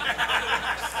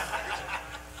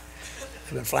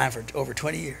 I've been flying for over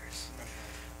 20 years.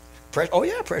 Oh,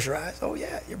 yeah, pressurized. Oh,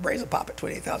 yeah, your brains will pop at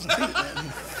 28,000 feet,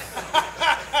 man.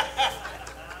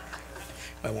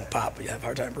 It won't pop, but you have a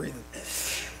hard time breathing.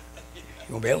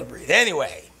 You won't be able to breathe.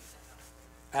 Anyway,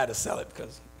 I had to sell it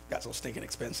because it got so stinking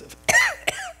expensive.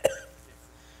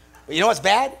 But you know what's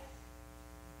bad?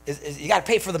 Is you got to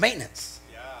pay for the maintenance.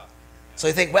 Yeah. So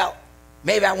you think, well,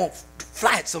 maybe I won't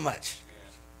fly it so much.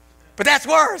 But that's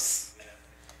worse.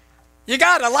 You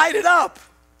got to light it up.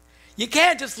 You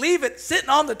can't just leave it sitting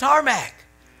on the tarmac.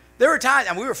 There were times,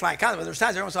 and we were flying constantly, but there were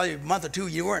times every once in a while, a month or two,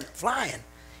 you weren't flying.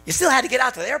 You still had to get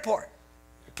out to the airport.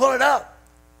 You pull it up,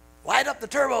 light up the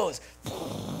turbos,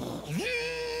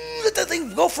 let the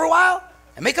thing go for a while,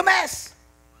 and make a mess.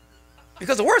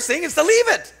 Because the worst thing is to leave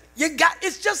it.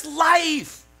 It's just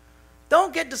life.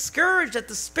 Don't get discouraged that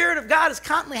the Spirit of God is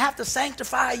constantly have to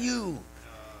sanctify you.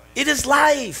 It is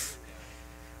life.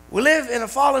 We live in a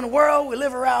fallen world. We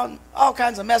live around all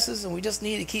kinds of messes, and we just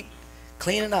need to keep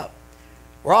cleaning up.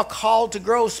 We're all called to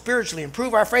grow spiritually,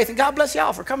 improve our faith, and God bless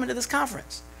y'all for coming to this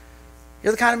conference.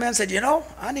 You're the kind of man that said, you know,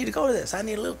 I need to go to this. I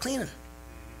need a little cleaning,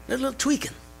 a little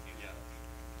tweaking.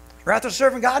 You're out there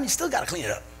serving God, and you still got to clean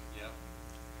it up.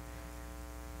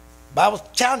 The Bible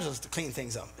challenges us to clean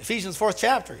things up. Ephesians 4th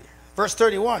chapter, verse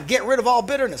 31. Get rid of all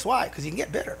bitterness. Why? Because you can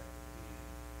get bitter.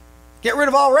 Get rid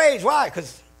of all rage. Why?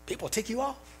 Because people tick you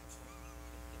off.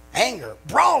 Anger,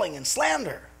 brawling, and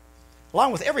slander,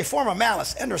 along with every form of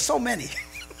malice. And there's so many.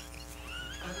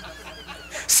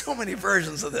 So many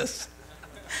versions of this.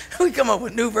 We come up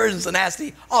with new versions of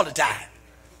nasty all the time.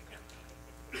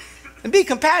 And be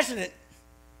compassionate,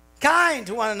 kind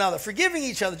to one another, forgiving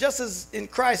each other, just as in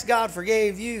Christ God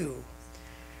forgave you.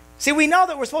 See, we know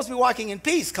that we're supposed to be walking in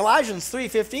peace. Colossians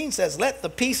 3:15 says, let the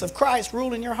peace of Christ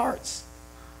rule in your hearts.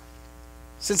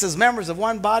 Since as members of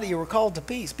one body you were called to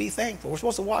peace, be thankful. We're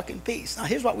supposed to walk in peace. Now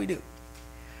here's what we do.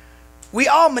 We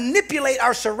all manipulate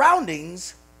our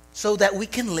surroundings so that we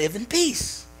can live in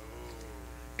peace.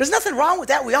 There's nothing wrong with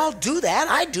that. We all do that.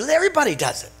 I do that. Everybody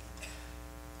does it.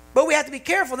 But we have to be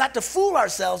careful not to fool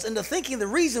ourselves into thinking the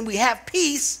reason we have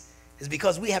peace is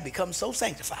because we have become so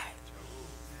sanctified.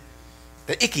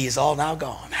 The icky is all now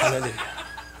gone. Hallelujah.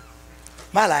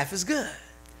 My life is good.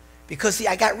 Because, see,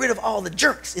 I got rid of all the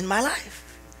jerks in my life.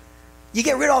 You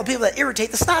get rid of all the people that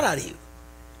irritate the snot out of you.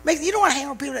 You don't want to hang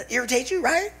around people that irritate you,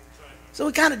 right? So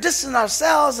we kind of distance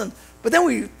ourselves, but then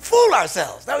we fool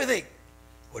ourselves. Now we think,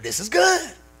 well, this is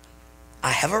good.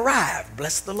 I have arrived.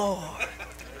 Bless the Lord.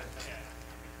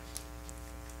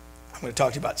 I'm going to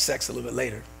talk to you about sex a little bit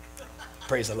later.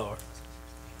 Praise the Lord.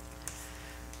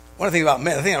 One thing about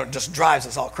men, the thing that just drives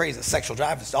us all crazy, the sexual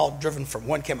drive, is all driven from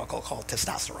one chemical called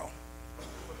testosterone.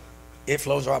 It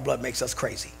flows through our blood, makes us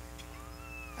crazy.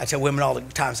 I tell women all the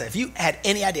time, say, if you had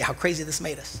any idea how crazy this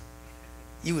made us,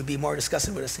 you would be more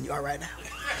disgusted with us than you are right now.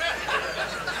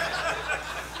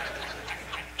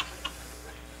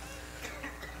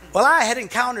 Well, I had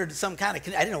encountered some kind of, I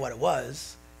didn't know what it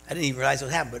was. I didn't even realize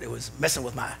what happened, but it was messing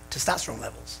with my testosterone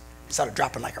levels. It started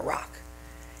dropping like a rock.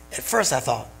 At first I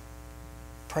thought,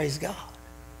 praise God,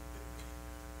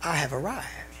 I have arrived.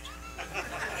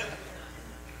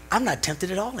 I'm not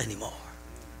tempted at all anymore.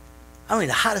 I mean,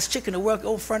 the hottest chick in the world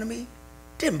over in front of me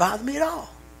didn't bother me at all.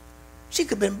 She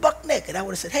could have been buck naked. I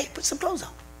would have said, hey, put some clothes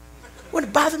on.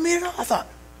 Wouldn't bother me at all. I thought,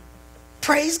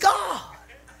 praise God,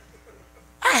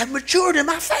 I have matured in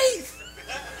my faith.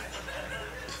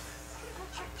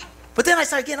 But then I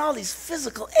started getting all these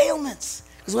physical ailments.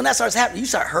 Because when that starts happening, you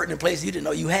start hurting in places you didn't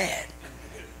know you had.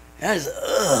 And I just,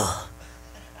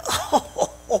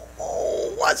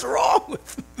 what's wrong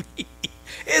with me?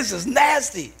 It's just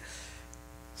nasty.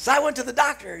 So I went to the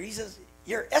doctor. He says,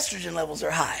 your estrogen levels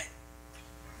are high.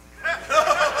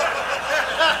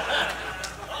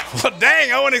 Well,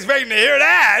 dang, I wasn't expecting to hear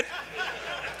that.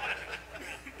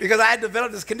 Because I had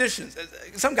developed this condition.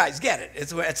 Some guys get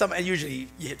it. And usually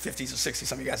you hit 50s or 60s,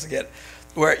 some of you guys get it,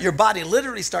 where your body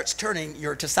literally starts turning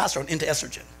your testosterone into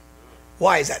estrogen.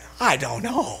 Why is that? I don't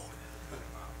know.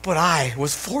 But I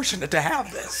was fortunate to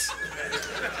have this.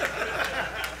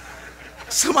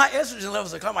 So my estrogen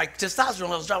levels are coming, my testosterone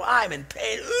levels drop. I'm in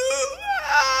pain. Ooh,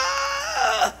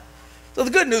 ah. So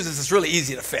the good news is it's really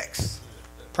easy to fix.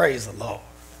 Praise the Lord.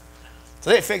 So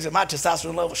they fix it. My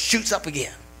testosterone level shoots up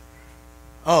again.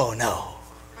 Oh, no.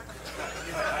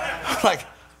 I'm like,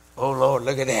 oh, Lord,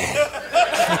 look at that.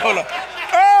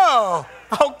 Oh,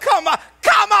 come on.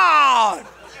 Come on.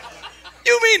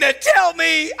 You mean to tell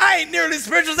me I ain't nearly as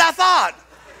spiritual as I thought?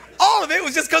 All of it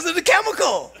was just because of the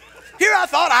chemical. Here I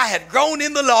thought I had grown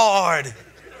in the Lord.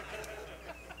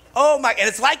 Oh, my. And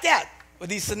it's like that with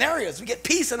these scenarios. We get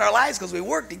peace in our lives because we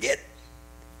work to get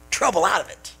trouble out of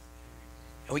it.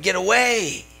 And we get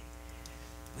away.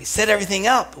 We set everything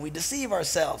up and we deceive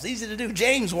ourselves. Easy to do.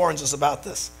 James warns us about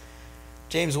this.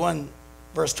 James 1,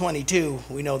 verse 22.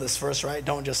 We know this verse, right?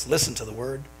 Don't just listen to the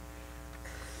word.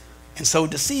 And so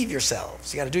deceive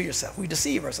yourselves. You got to do yourself. We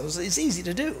deceive ourselves. It's easy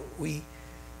to do. We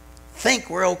think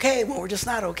we're okay when we're just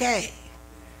not okay.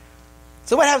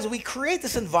 So what happens is we create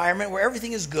this environment where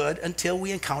everything is good until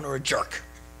we encounter a jerk.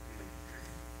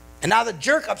 And now the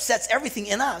jerk upsets everything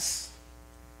in us.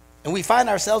 And we find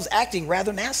ourselves acting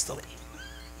rather nastily.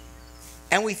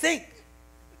 And we think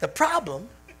the problem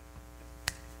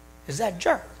is that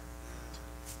jerk.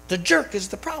 The jerk is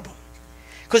the problem.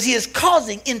 Because he is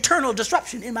causing internal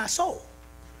disruption in my soul.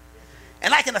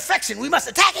 And like an affection, we must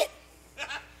attack it.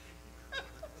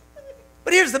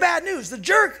 But here's the bad news. The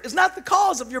jerk is not the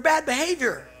cause of your bad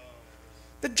behavior.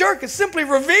 The jerk is simply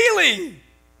revealing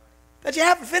that you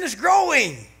haven't finished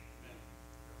growing.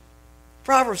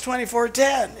 Proverbs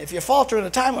 24:10, if you falter in a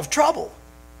time of trouble,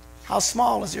 how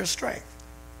small is your strength?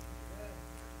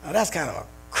 Now that's kind of a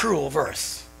cruel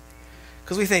verse.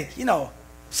 Because we think,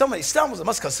 somebody stumbles, it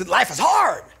must because life is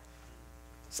hard.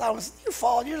 Solomon says, you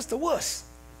fall, you're just a wuss.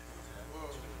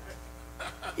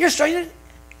 You're strong.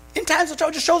 In times of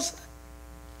trouble, it just shows,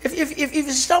 if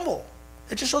you stumble,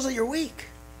 it just shows that you're weak.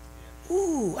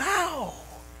 Ooh, ow.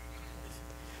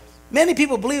 Many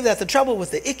people believe that the trouble with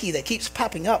the icky that keeps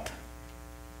popping up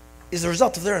is the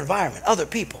result of their environment, other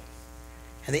people.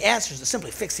 And the answer is to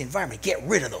simply fix the environment, get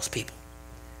rid of those people.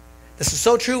 This is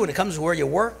so true when it comes to where you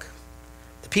work,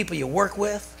 the people you work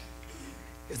with.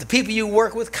 If the people you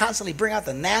work with constantly bring out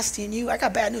the nasty in you, I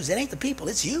got bad news. It ain't the people,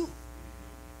 it's you.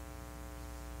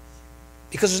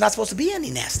 Because there's not supposed to be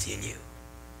any nasty in you.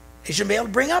 They shouldn't be able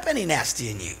to bring up any nasty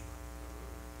in you.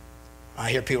 I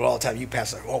hear people all the time, you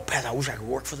pastor, oh, pastor, I wish I could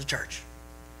work for the church.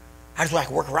 I just like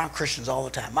to work around Christians all the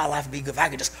time. My life would be good if I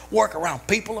could just work around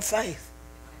people of faith.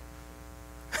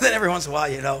 And then every once in a while,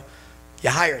 you know, you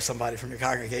hire somebody from your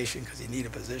congregation because you need a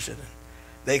position. And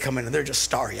they come in and they're just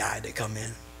starry-eyed. They come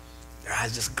in, their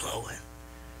eyes just glowing.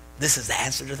 This is the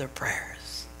answer to their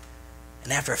prayers.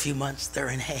 And after a few months, they're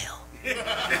in hell.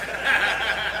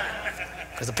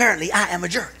 Because apparently I am a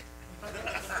jerk.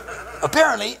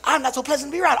 Apparently I'm not so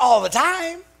pleasant to be around all the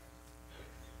time.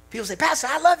 People say, Pastor,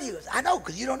 I love you. I know,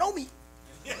 because you don't know me.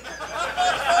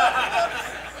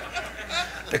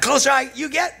 The closer you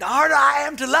get, the harder I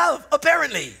am to love,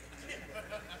 apparently.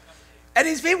 And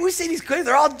these people, we see these Christians,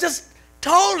 they're all just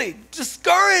totally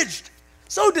discouraged,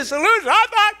 so disillusioned. I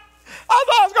thought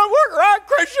I was going to work around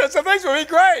Christians and things would be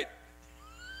great.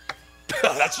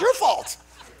 That's your fault.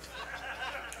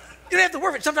 You don't have to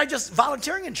work for it. Sometimes just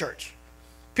volunteering in church.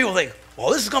 People think, well,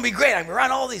 this is going to be great. I'm going to be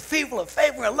around all these people of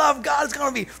faith. We're going to love God. It's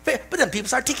going to be faith. But then people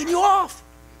start ticking you off.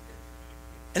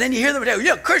 And then you hear them say,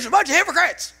 you're a Christian, a bunch of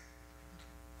hypocrites.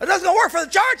 It doesn't going to work for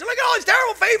the church. And look at all these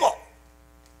terrible people.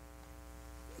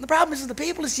 And the problem isn't the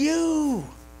people, it's you.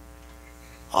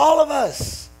 All of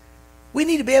us. We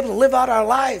need to be able to live out our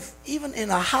life, even in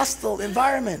a hostile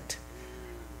environment.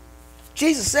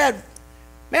 Jesus said,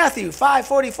 Matthew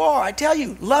 5:44, I tell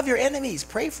you, love your enemies.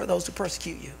 Pray for those who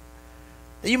persecute you,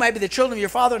 that you might be the children of your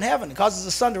Father in heaven. It causes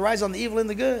the sun to rise on the evil and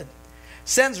the good.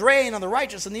 Sends rain on the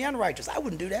righteous and the unrighteous. I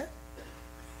wouldn't do that.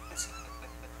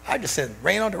 I just send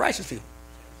rain on the righteous people.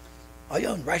 All you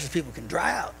unrighteous people can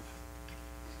dry out.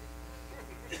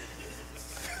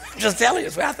 I'm just telling you,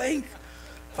 it's what I think.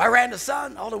 If I ran the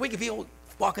sun, all the wicked people would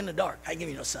walk in the dark. I ain't give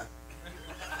you no sun.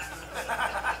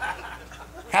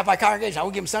 Half my congregation, I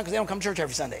won't give them sun because they don't come to church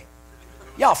every Sunday.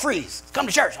 Y'all freeze. Come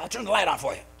to church. I'll turn the light on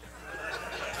for you.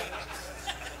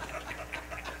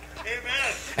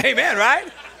 Amen. Amen, right?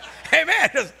 Amen.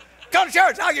 Just come to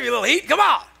church. I'll give you a little heat. Come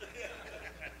on.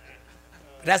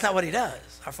 But that's not what he does.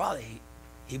 Our Father,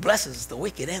 he blesses the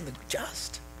wicked and the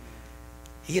just.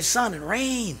 He gives sun and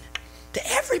rain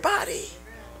to everybody.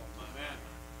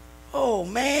 Oh,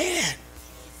 man.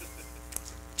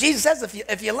 Jesus says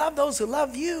if you love those who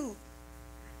love you,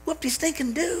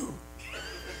 whoop-de-stinking do.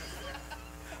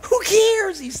 Who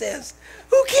cares, he says.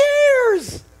 Who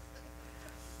cares?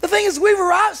 The thing is, we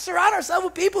surround ourselves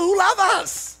with people who love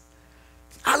us.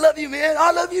 I love you, man.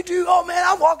 I love you too. Oh, man,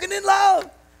 I'm walking in love.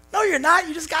 No, you're not.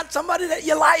 You just got somebody that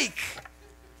you like.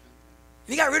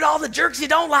 You got rid of all the jerks you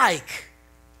don't like.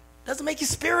 Doesn't make you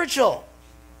spiritual.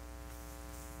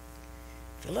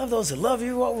 If you love those who love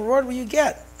you, what reward will you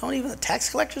get? Don't even the tax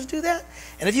collectors do that?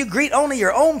 And if you greet only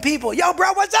your own people, yo,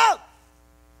 bro, what's up?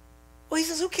 Well, he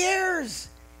says, who cares?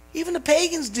 Even the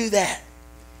pagans do that.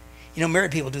 You know,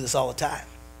 married people do this all the time.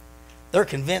 They're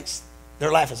convinced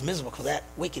their life is miserable because of that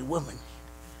wicked woman.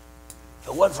 If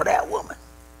it wasn't for that woman,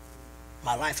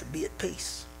 my life would be at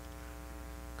peace.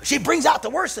 Because she brings out the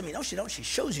worst in me. No, she don't. She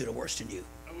shows you the worst in you.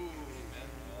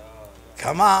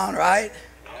 Come on, right?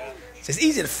 It's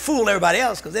easy to fool everybody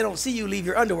else because they don't see you leave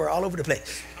your underwear all over the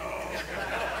place.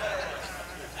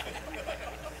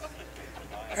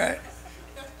 Right?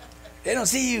 They don't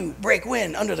see you break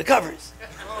wind under the covers.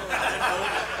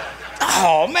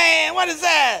 Oh, man, what is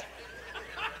that?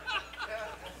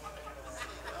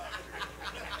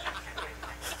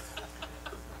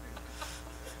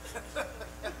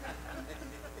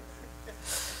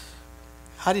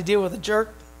 How do you deal with a jerk?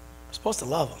 You're supposed to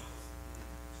love them.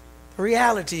 The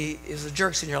reality is the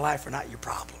jerks in your life are not your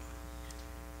problem.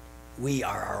 We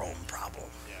are our own problem.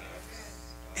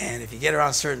 And if you get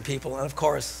around certain people, and of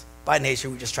course, by nature,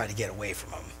 we just try to get away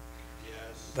from them.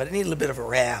 But it needs a little bit of a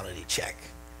reality check.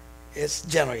 It's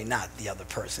generally not the other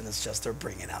person. It's just they're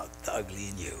bringing out the ugly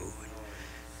in you.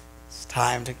 It's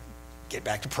time to get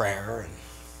back to prayer and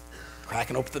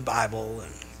cracking open the Bible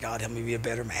and God help me be a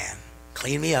better man.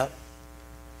 Clean me up.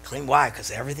 Clean, why?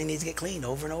 Because everything needs to get cleaned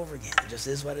over and over again. It just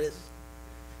is what it is.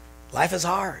 Life is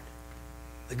hard.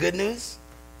 The good news,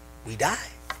 we die.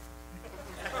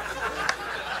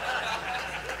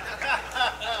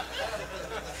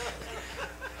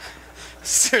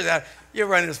 Seriously, you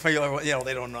run into people,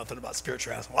 they don't know nothing about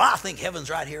spirituality. Well, I think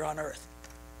heaven's right here on earth.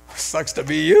 Sucks to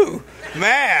be you.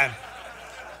 Man,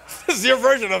 this is your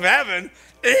version of heaven.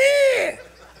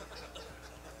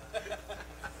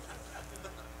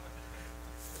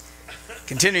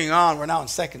 Continuing on, we're now in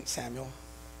 2 Samuel,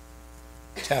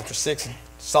 chapter 6.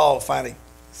 Saul finally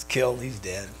is killed. He's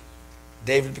dead.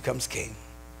 David becomes king.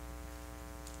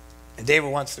 And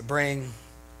David wants to bring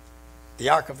the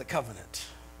Ark of the Covenant.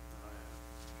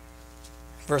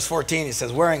 Verse 14, he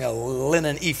says, wearing a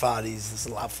linen ephod, these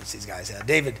little outfits these guys had.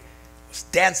 David was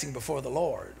dancing before the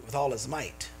Lord with all his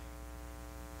might.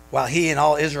 while he and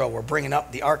all Israel were bringing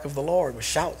up the ark of the Lord with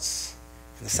shouts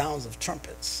and the sounds of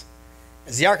trumpets.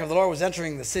 As the ark of the Lord was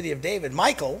entering the city of David,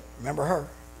 Michal, remember her,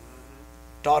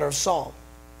 daughter of Saul,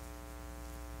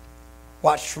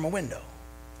 watched from a window.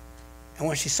 And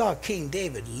when she saw King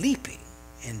David leaping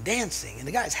and dancing, and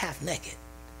the guy's half naked,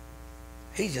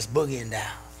 he's just boogieing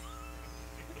down,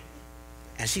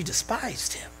 and she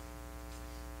despised him.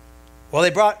 Well, they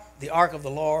brought the ark of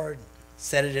the Lord,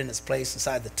 set it in its place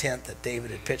inside the tent that David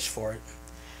had pitched for it.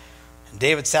 And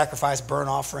David sacrificed burnt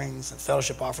offerings and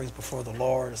fellowship offerings before the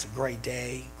Lord. It's a great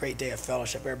day of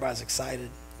fellowship. Everybody's excited.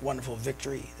 Wonderful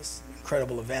victory, this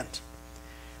incredible event.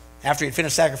 After he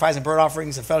finished sacrificing burnt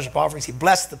offerings and fellowship offerings, he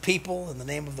blessed the people in the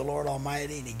name of the Lord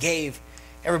Almighty, and he gave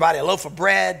everybody a loaf of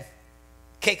bread,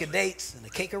 cake of dates, and a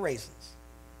cake of raisins.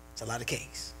 It's a lot of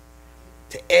cakes.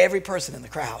 To every person in the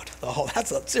crowd.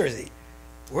 Seriously,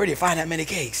 where do you find that many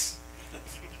cakes?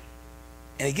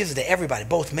 And he gives it to everybody,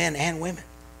 both men and women.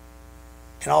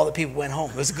 And all the people went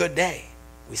home. It was a good day.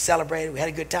 We celebrated. We had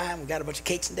a good time. We got a bunch of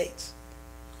cakes and dates.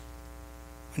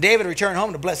 When David returned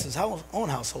home to bless his own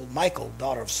household, Michal,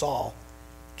 daughter of Saul,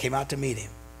 came out to meet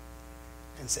him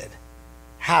and said,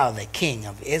 "How the king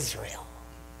of Israel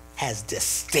has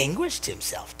distinguished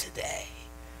himself today,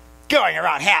 going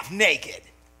around half naked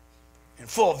in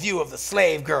full view of the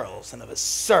slave girls and of his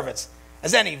servants,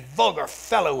 as any vulgar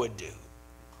fellow would do."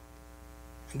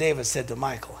 And David said to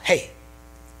Michal, "Hey,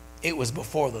 it was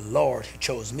before the Lord who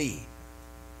chose me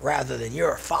rather than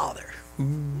your father."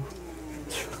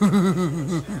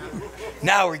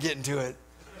 Now we're getting to it,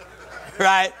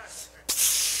 right?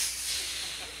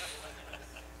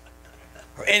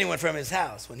 Or anyone from his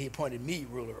house, when he appointed me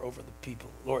ruler over the people,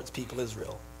 Lord's people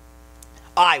Israel.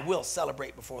 I will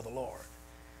celebrate before the Lord,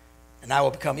 and I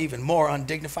will become even more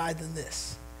undignified than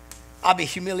this. I'll be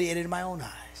humiliated in my own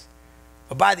eyes.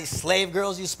 But by these slave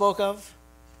girls you spoke of,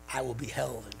 I will be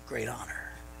held in great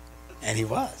honor. And he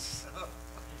was.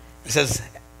 It says,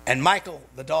 and Michal,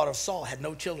 the daughter of Saul, had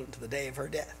no children to the day of her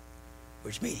death,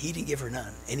 which means he didn't give her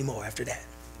none anymore after that.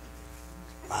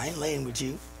 I ain't laying with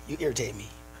you. You irritate me.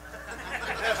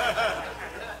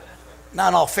 Now,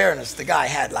 in all fairness, the guy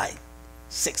had like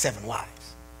 6, 7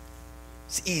 wives.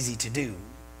 It's easy to do.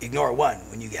 Ignore one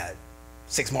when you got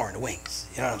 6 more in the wings.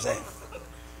 You know what I'm saying?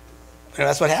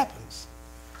 That's what happens.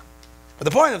 But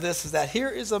the point of this is that here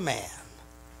is a man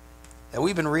that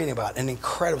we've been reading about, an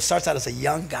incredible, starts out as a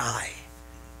young guy,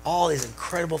 all these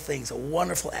incredible things, a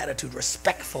wonderful attitude,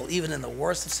 respectful even in the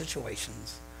worst of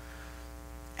situations,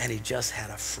 and he just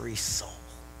had a free soul.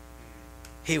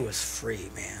 He was free,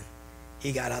 man.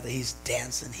 He got out there, he's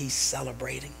dancing, he's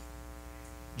celebrating.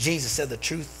 Jesus said the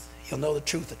truth, you'll know the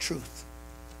truth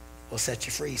will set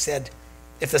you free. He said,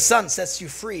 if the Son sets you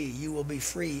free, you will be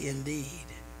free indeed.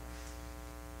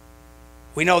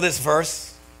 We know this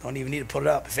verse. Don't even need to put it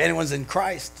up. If anyone's in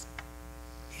Christ,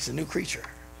 he's a new creature.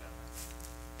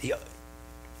 The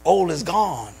old is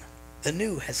gone. The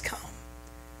new has come.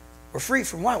 We're free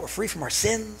from what? We're free from our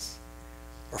sins.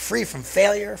 We're free from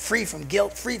failure, free from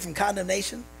guilt, free from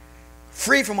condemnation,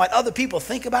 free from what other people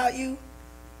think about you.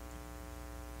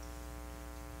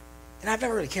 And I've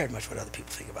never really cared much what other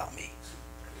people think about me.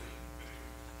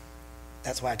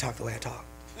 That's why I talk the way I talk.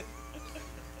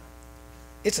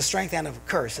 It's a strength and a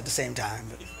curse at the same time.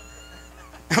 But,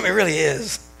 I mean, it really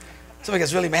is. Somebody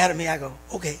gets really mad at me, I go,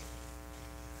 okay.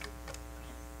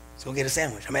 Let's go get a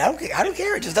sandwich. I mean, I don't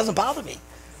care. It just doesn't bother me.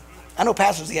 I know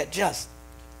pastors get just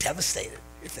devastated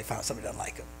if they find somebody doesn't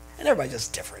like them. And everybody's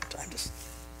just different.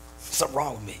 Something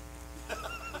wrong with me.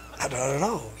 I don't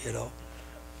know, you know.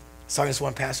 Saw this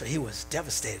one pastor, he was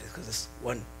devastated because this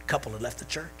one couple had left the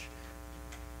church.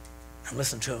 I'm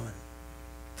listening to him and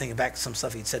thinking back to some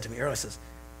stuff he'd said to me earlier. He says,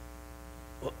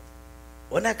 well,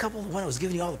 wasn't that couple the one that was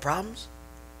giving you all the problems?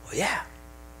 Well, yeah.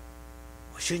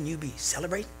 Well, shouldn't you be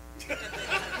celebrating?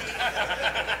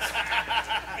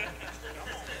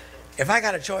 If I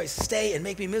got a choice, stay and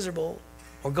make me miserable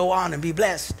or go on and be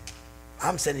blessed,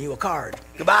 I'm sending you a card.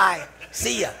 Goodbye.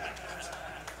 See ya.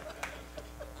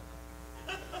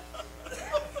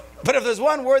 But if there's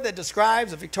one word that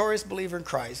describes a victorious believer in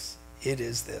Christ, it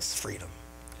is this: freedom.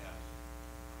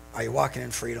 Are you walking in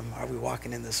freedom? Are we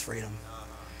walking in this freedom?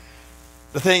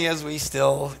 The thing is, we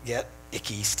still get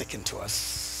icky sticking to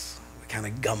us. We kind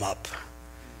of gum up.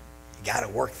 You got to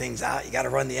work things out. You got to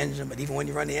run the engine. But even when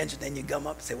you run the engine, then you gum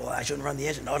up and say, well, I shouldn't run the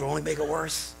engine. No, it'll only make it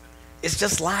worse. It's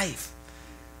just life.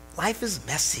 Life is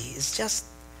messy. It's just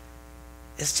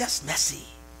messy.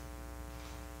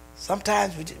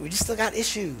 Sometimes we just still got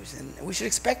issues, and we should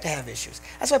expect to have issues.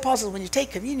 That's why Paul says when you take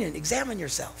communion, examine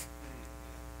yourself.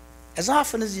 As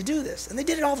often as you do this, and they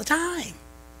did it all the time.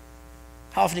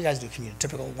 How often do you guys do communion?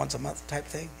 Typical once a month type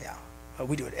thing? Yeah.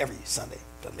 We do it every Sunday.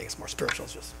 Doesn't make us more spiritual.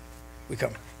 It's just, we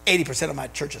come. 80% of my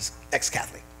church is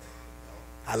ex-Catholic.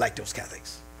 I like those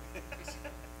Catholics.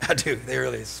 I do. They're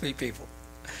really sweet people.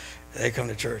 They come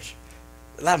to church.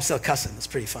 A lot of them still cussing. It's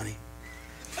pretty funny.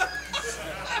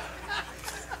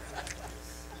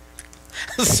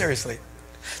 Seriously.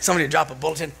 Somebody drop a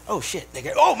bulletin. Oh, shit. They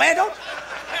go, oh, man, don't.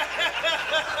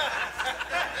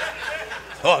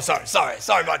 Oh,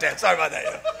 sorry about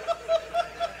that.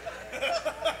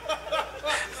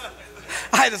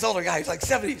 I had this older guy. He's like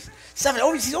 70s.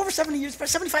 He's over 70 years,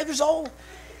 75 years old.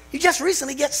 He just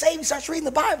recently gets saved. He starts reading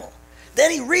the Bible. Then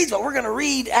he reads what we're going to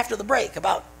read after the break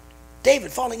about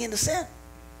David falling into sin.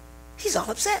 He's all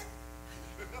upset.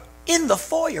 In the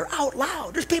foyer, out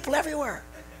loud. There's people everywhere.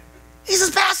 He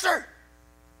says, Pastor,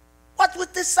 what's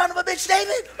with this son of a bitch,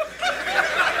 David?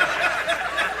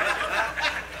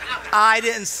 I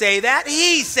didn't say that.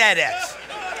 He said it.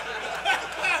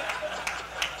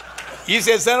 You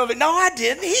said son of a bitch. No, I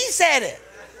didn't. He said it.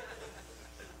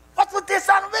 What's with this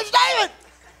son of a bitch, David?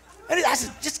 And I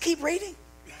said, just keep reading.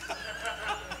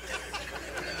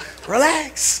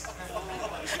 Relax.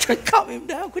 Try to calm him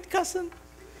down. Quit cussing.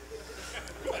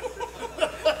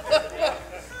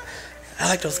 I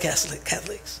like those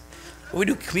Catholics. We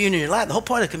do communion live. The whole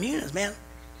point of communion is, man,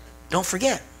 don't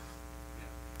forget.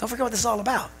 Don't forget what this is all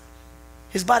about.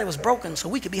 His body was broken so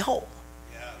we could be whole.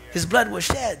 His blood was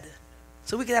shed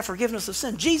so we could have forgiveness of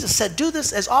sin. Jesus said, do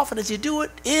this as often as you do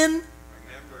it in.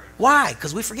 Why?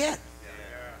 Because we forget.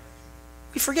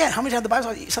 We forget. How many times the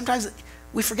Bible says, sometimes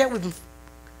we forget we've been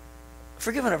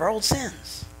forgiven of our old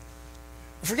sins.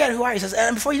 We forget who we are. He says,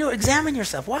 and before you do it, examine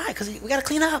yourself. Why? Because we got to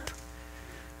clean up.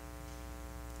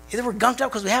 Either we're gunked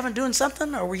up because we haven't doing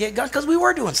something, or we get gunked because we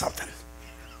were doing something.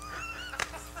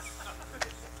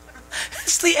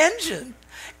 It's the engine.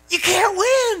 You can't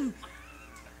win.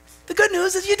 The good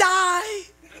news is you die.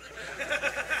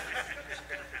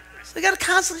 So you got to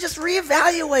constantly just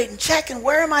reevaluate and check, and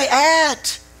where am I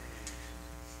at?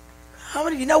 How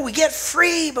many of you know we get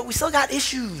free, but we still got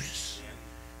issues?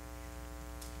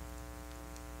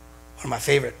 One of my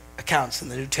favorite accounts in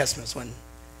the New Testament is when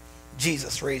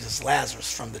Jesus raises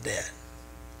Lazarus from the dead.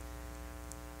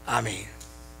 I mean,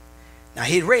 now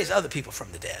he'd raised other people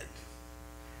from the dead,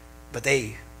 but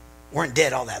they weren't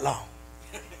dead all that long.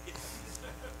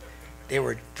 They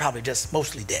were probably just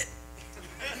mostly dead.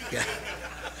 Yeah.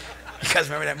 You guys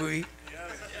remember that movie?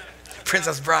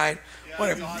 Princess Bride?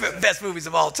 One of the best movies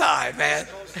of all time, man.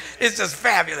 It's just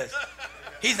fabulous.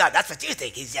 He's not, that's what you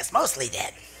think, he's just mostly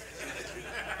dead.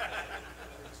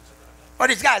 Or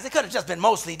these guys, they could have just been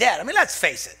mostly dead. I mean, let's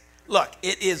face it. Look,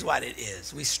 it is what it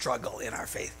is. We struggle in our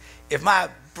faith. If my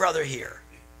brother here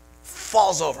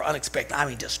falls over unexpectedly, I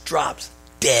mean, just drops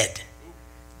dead,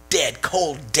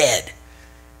 cold dead,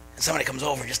 and somebody comes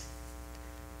over and just,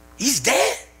 he's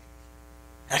dead.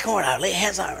 And I come over and I lay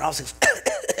hands on him, and all of a sudden,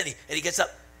 and he gets up.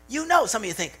 You know, some of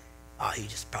you think, oh, he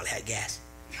just probably had gas.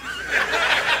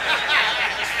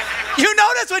 You know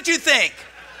that's what you think.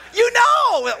 You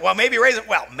know. Well, maybe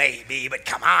maybe, but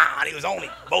come on. He was only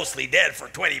mostly dead for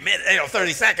 20 minutes,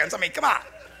 30 seconds. I mean, come on.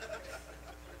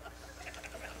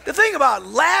 The thing about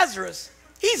Lazarus,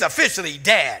 he's officially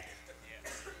dead.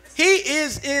 He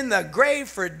is in the grave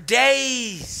for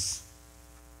days.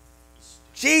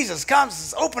 Jesus comes and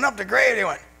says, open up the grave. They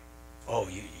went, oh,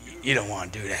 you don't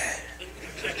want to do that.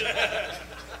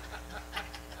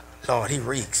 Lord, he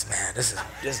reeks, man. This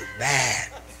is bad.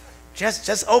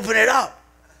 Just open it up.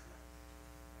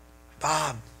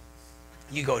 Bob,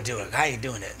 you go do it. I ain't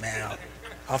doing it, man.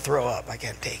 I'll throw up. I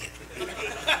can't take it.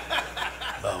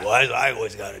 Well, I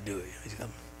always got to do it.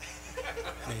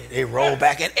 They roll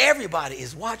back, and everybody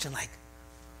is watching like,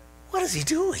 what is he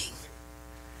doing?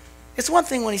 It's one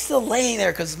thing when he's still laying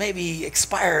there because maybe he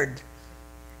expired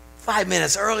 5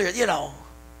 minutes earlier,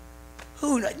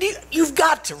 You've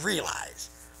got to realize,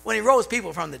 when he rose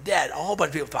people from the dead, a whole bunch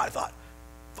of people probably thought,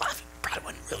 well, he probably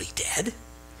wasn't really dead.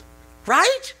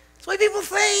 Right? That's the way people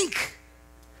think.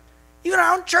 Even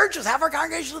our own churches, half our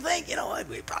congregation will think, we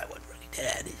probably wasn't really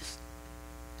dead. He just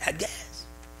had gas.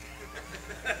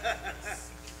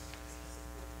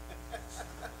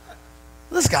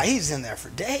 This guy, he's in there for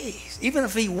days. Even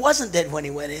if he wasn't dead when he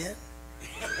went in.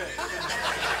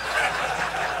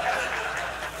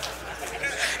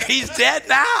 He's dead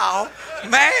now.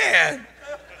 Man.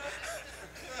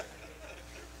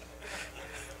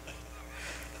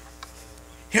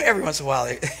 Every once in a while,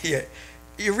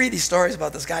 you read these stories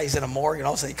about this guy. He's in a morgue, and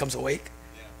all of a sudden he comes awake.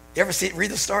 You ever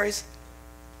read the stories?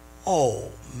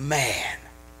 Oh, man.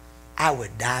 I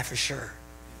would die for sure.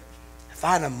 If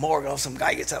I'm in a morgue, and some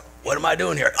guy gets up, what am I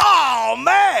doing here? Oh,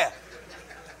 man.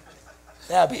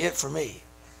 That'll be it for me.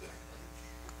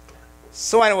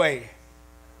 So anyway,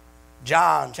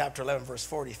 John chapter 11, verse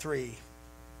 43.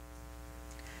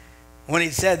 When he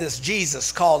said this,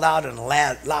 Jesus called out in a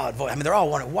loud voice. I mean, they're all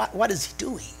wondering, what is he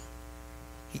doing?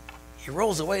 He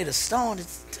rolls away the stone.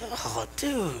 Oh,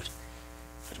 dude,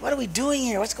 what are we doing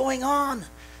here? What's going on?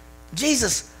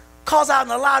 Jesus calls out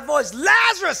in a loud voice,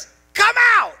 Lazarus, come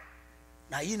out.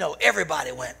 Now, you know,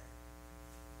 everybody went.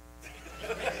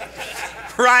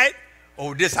 Right?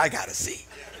 Oh, this I got to see.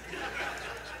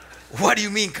 What do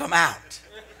you mean come out?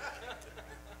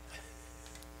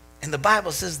 And the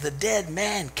Bible says the dead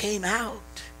man came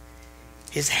out,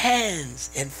 his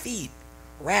hands and feet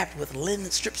wrapped with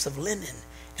strips of linen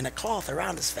and a cloth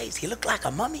around his face. He looked like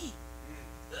a mummy.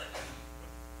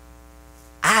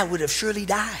 I would have surely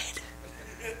died.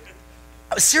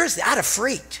 Seriously, I'd have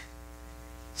freaked.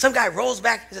 Some guy rolls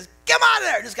back and says, come out of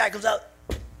there. And this guy comes out.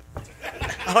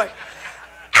 I'm like,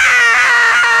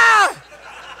 ah!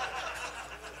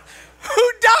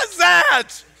 Who does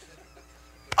that?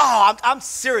 Oh, I'm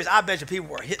serious. I bet you people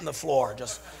were hitting the floor,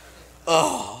 just,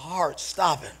 heart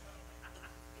stopping.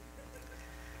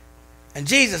 And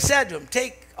Jesus said to him,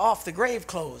 take off the grave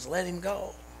clothes, let him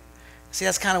go. See,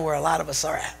 that's kind of where a lot of us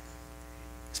are at,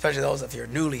 especially those if you're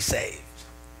newly saved.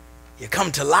 You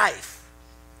come to life,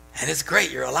 and it's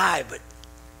great you're alive, but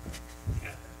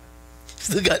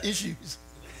still got issues.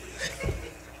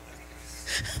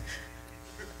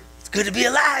 It's good to be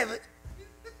alive, but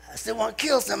I still want to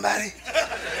kill somebody.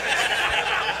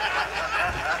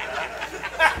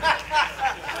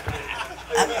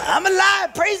 I'm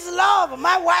alive, praise the Lord, but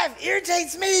my wife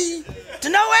irritates me to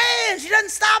no end. She doesn't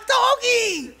stop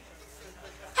talking.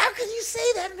 How can you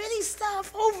say that many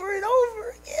stuff over and over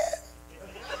again?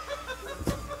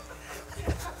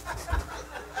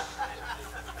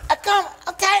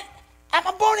 I'm tired.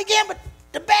 I'm born again, but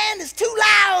the band is too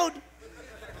loud.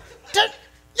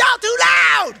 Y'all too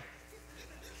loud.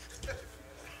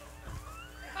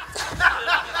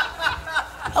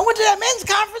 I went to that men's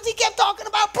conference. He kept talking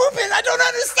about pooping. I don't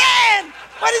understand.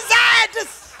 What is that?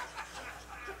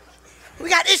 We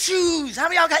got issues. How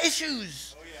many of y'all got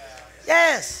issues? Oh, yeah.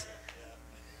 Yes.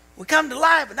 We come to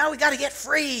life, but now we got to get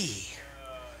free.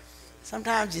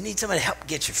 Sometimes you need somebody to help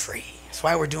get you free. That's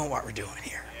why we're doing what we're doing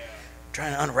here.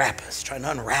 Trying to unwrap us, trying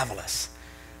to unravel us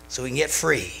so we can get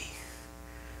free.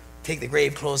 Take the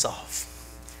grave clothes off.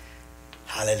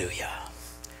 Hallelujah.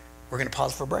 We're going to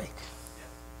pause for a break.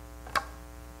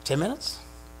 10 minutes?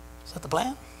 Is that the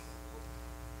plan?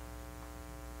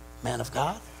 Man of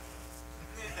God?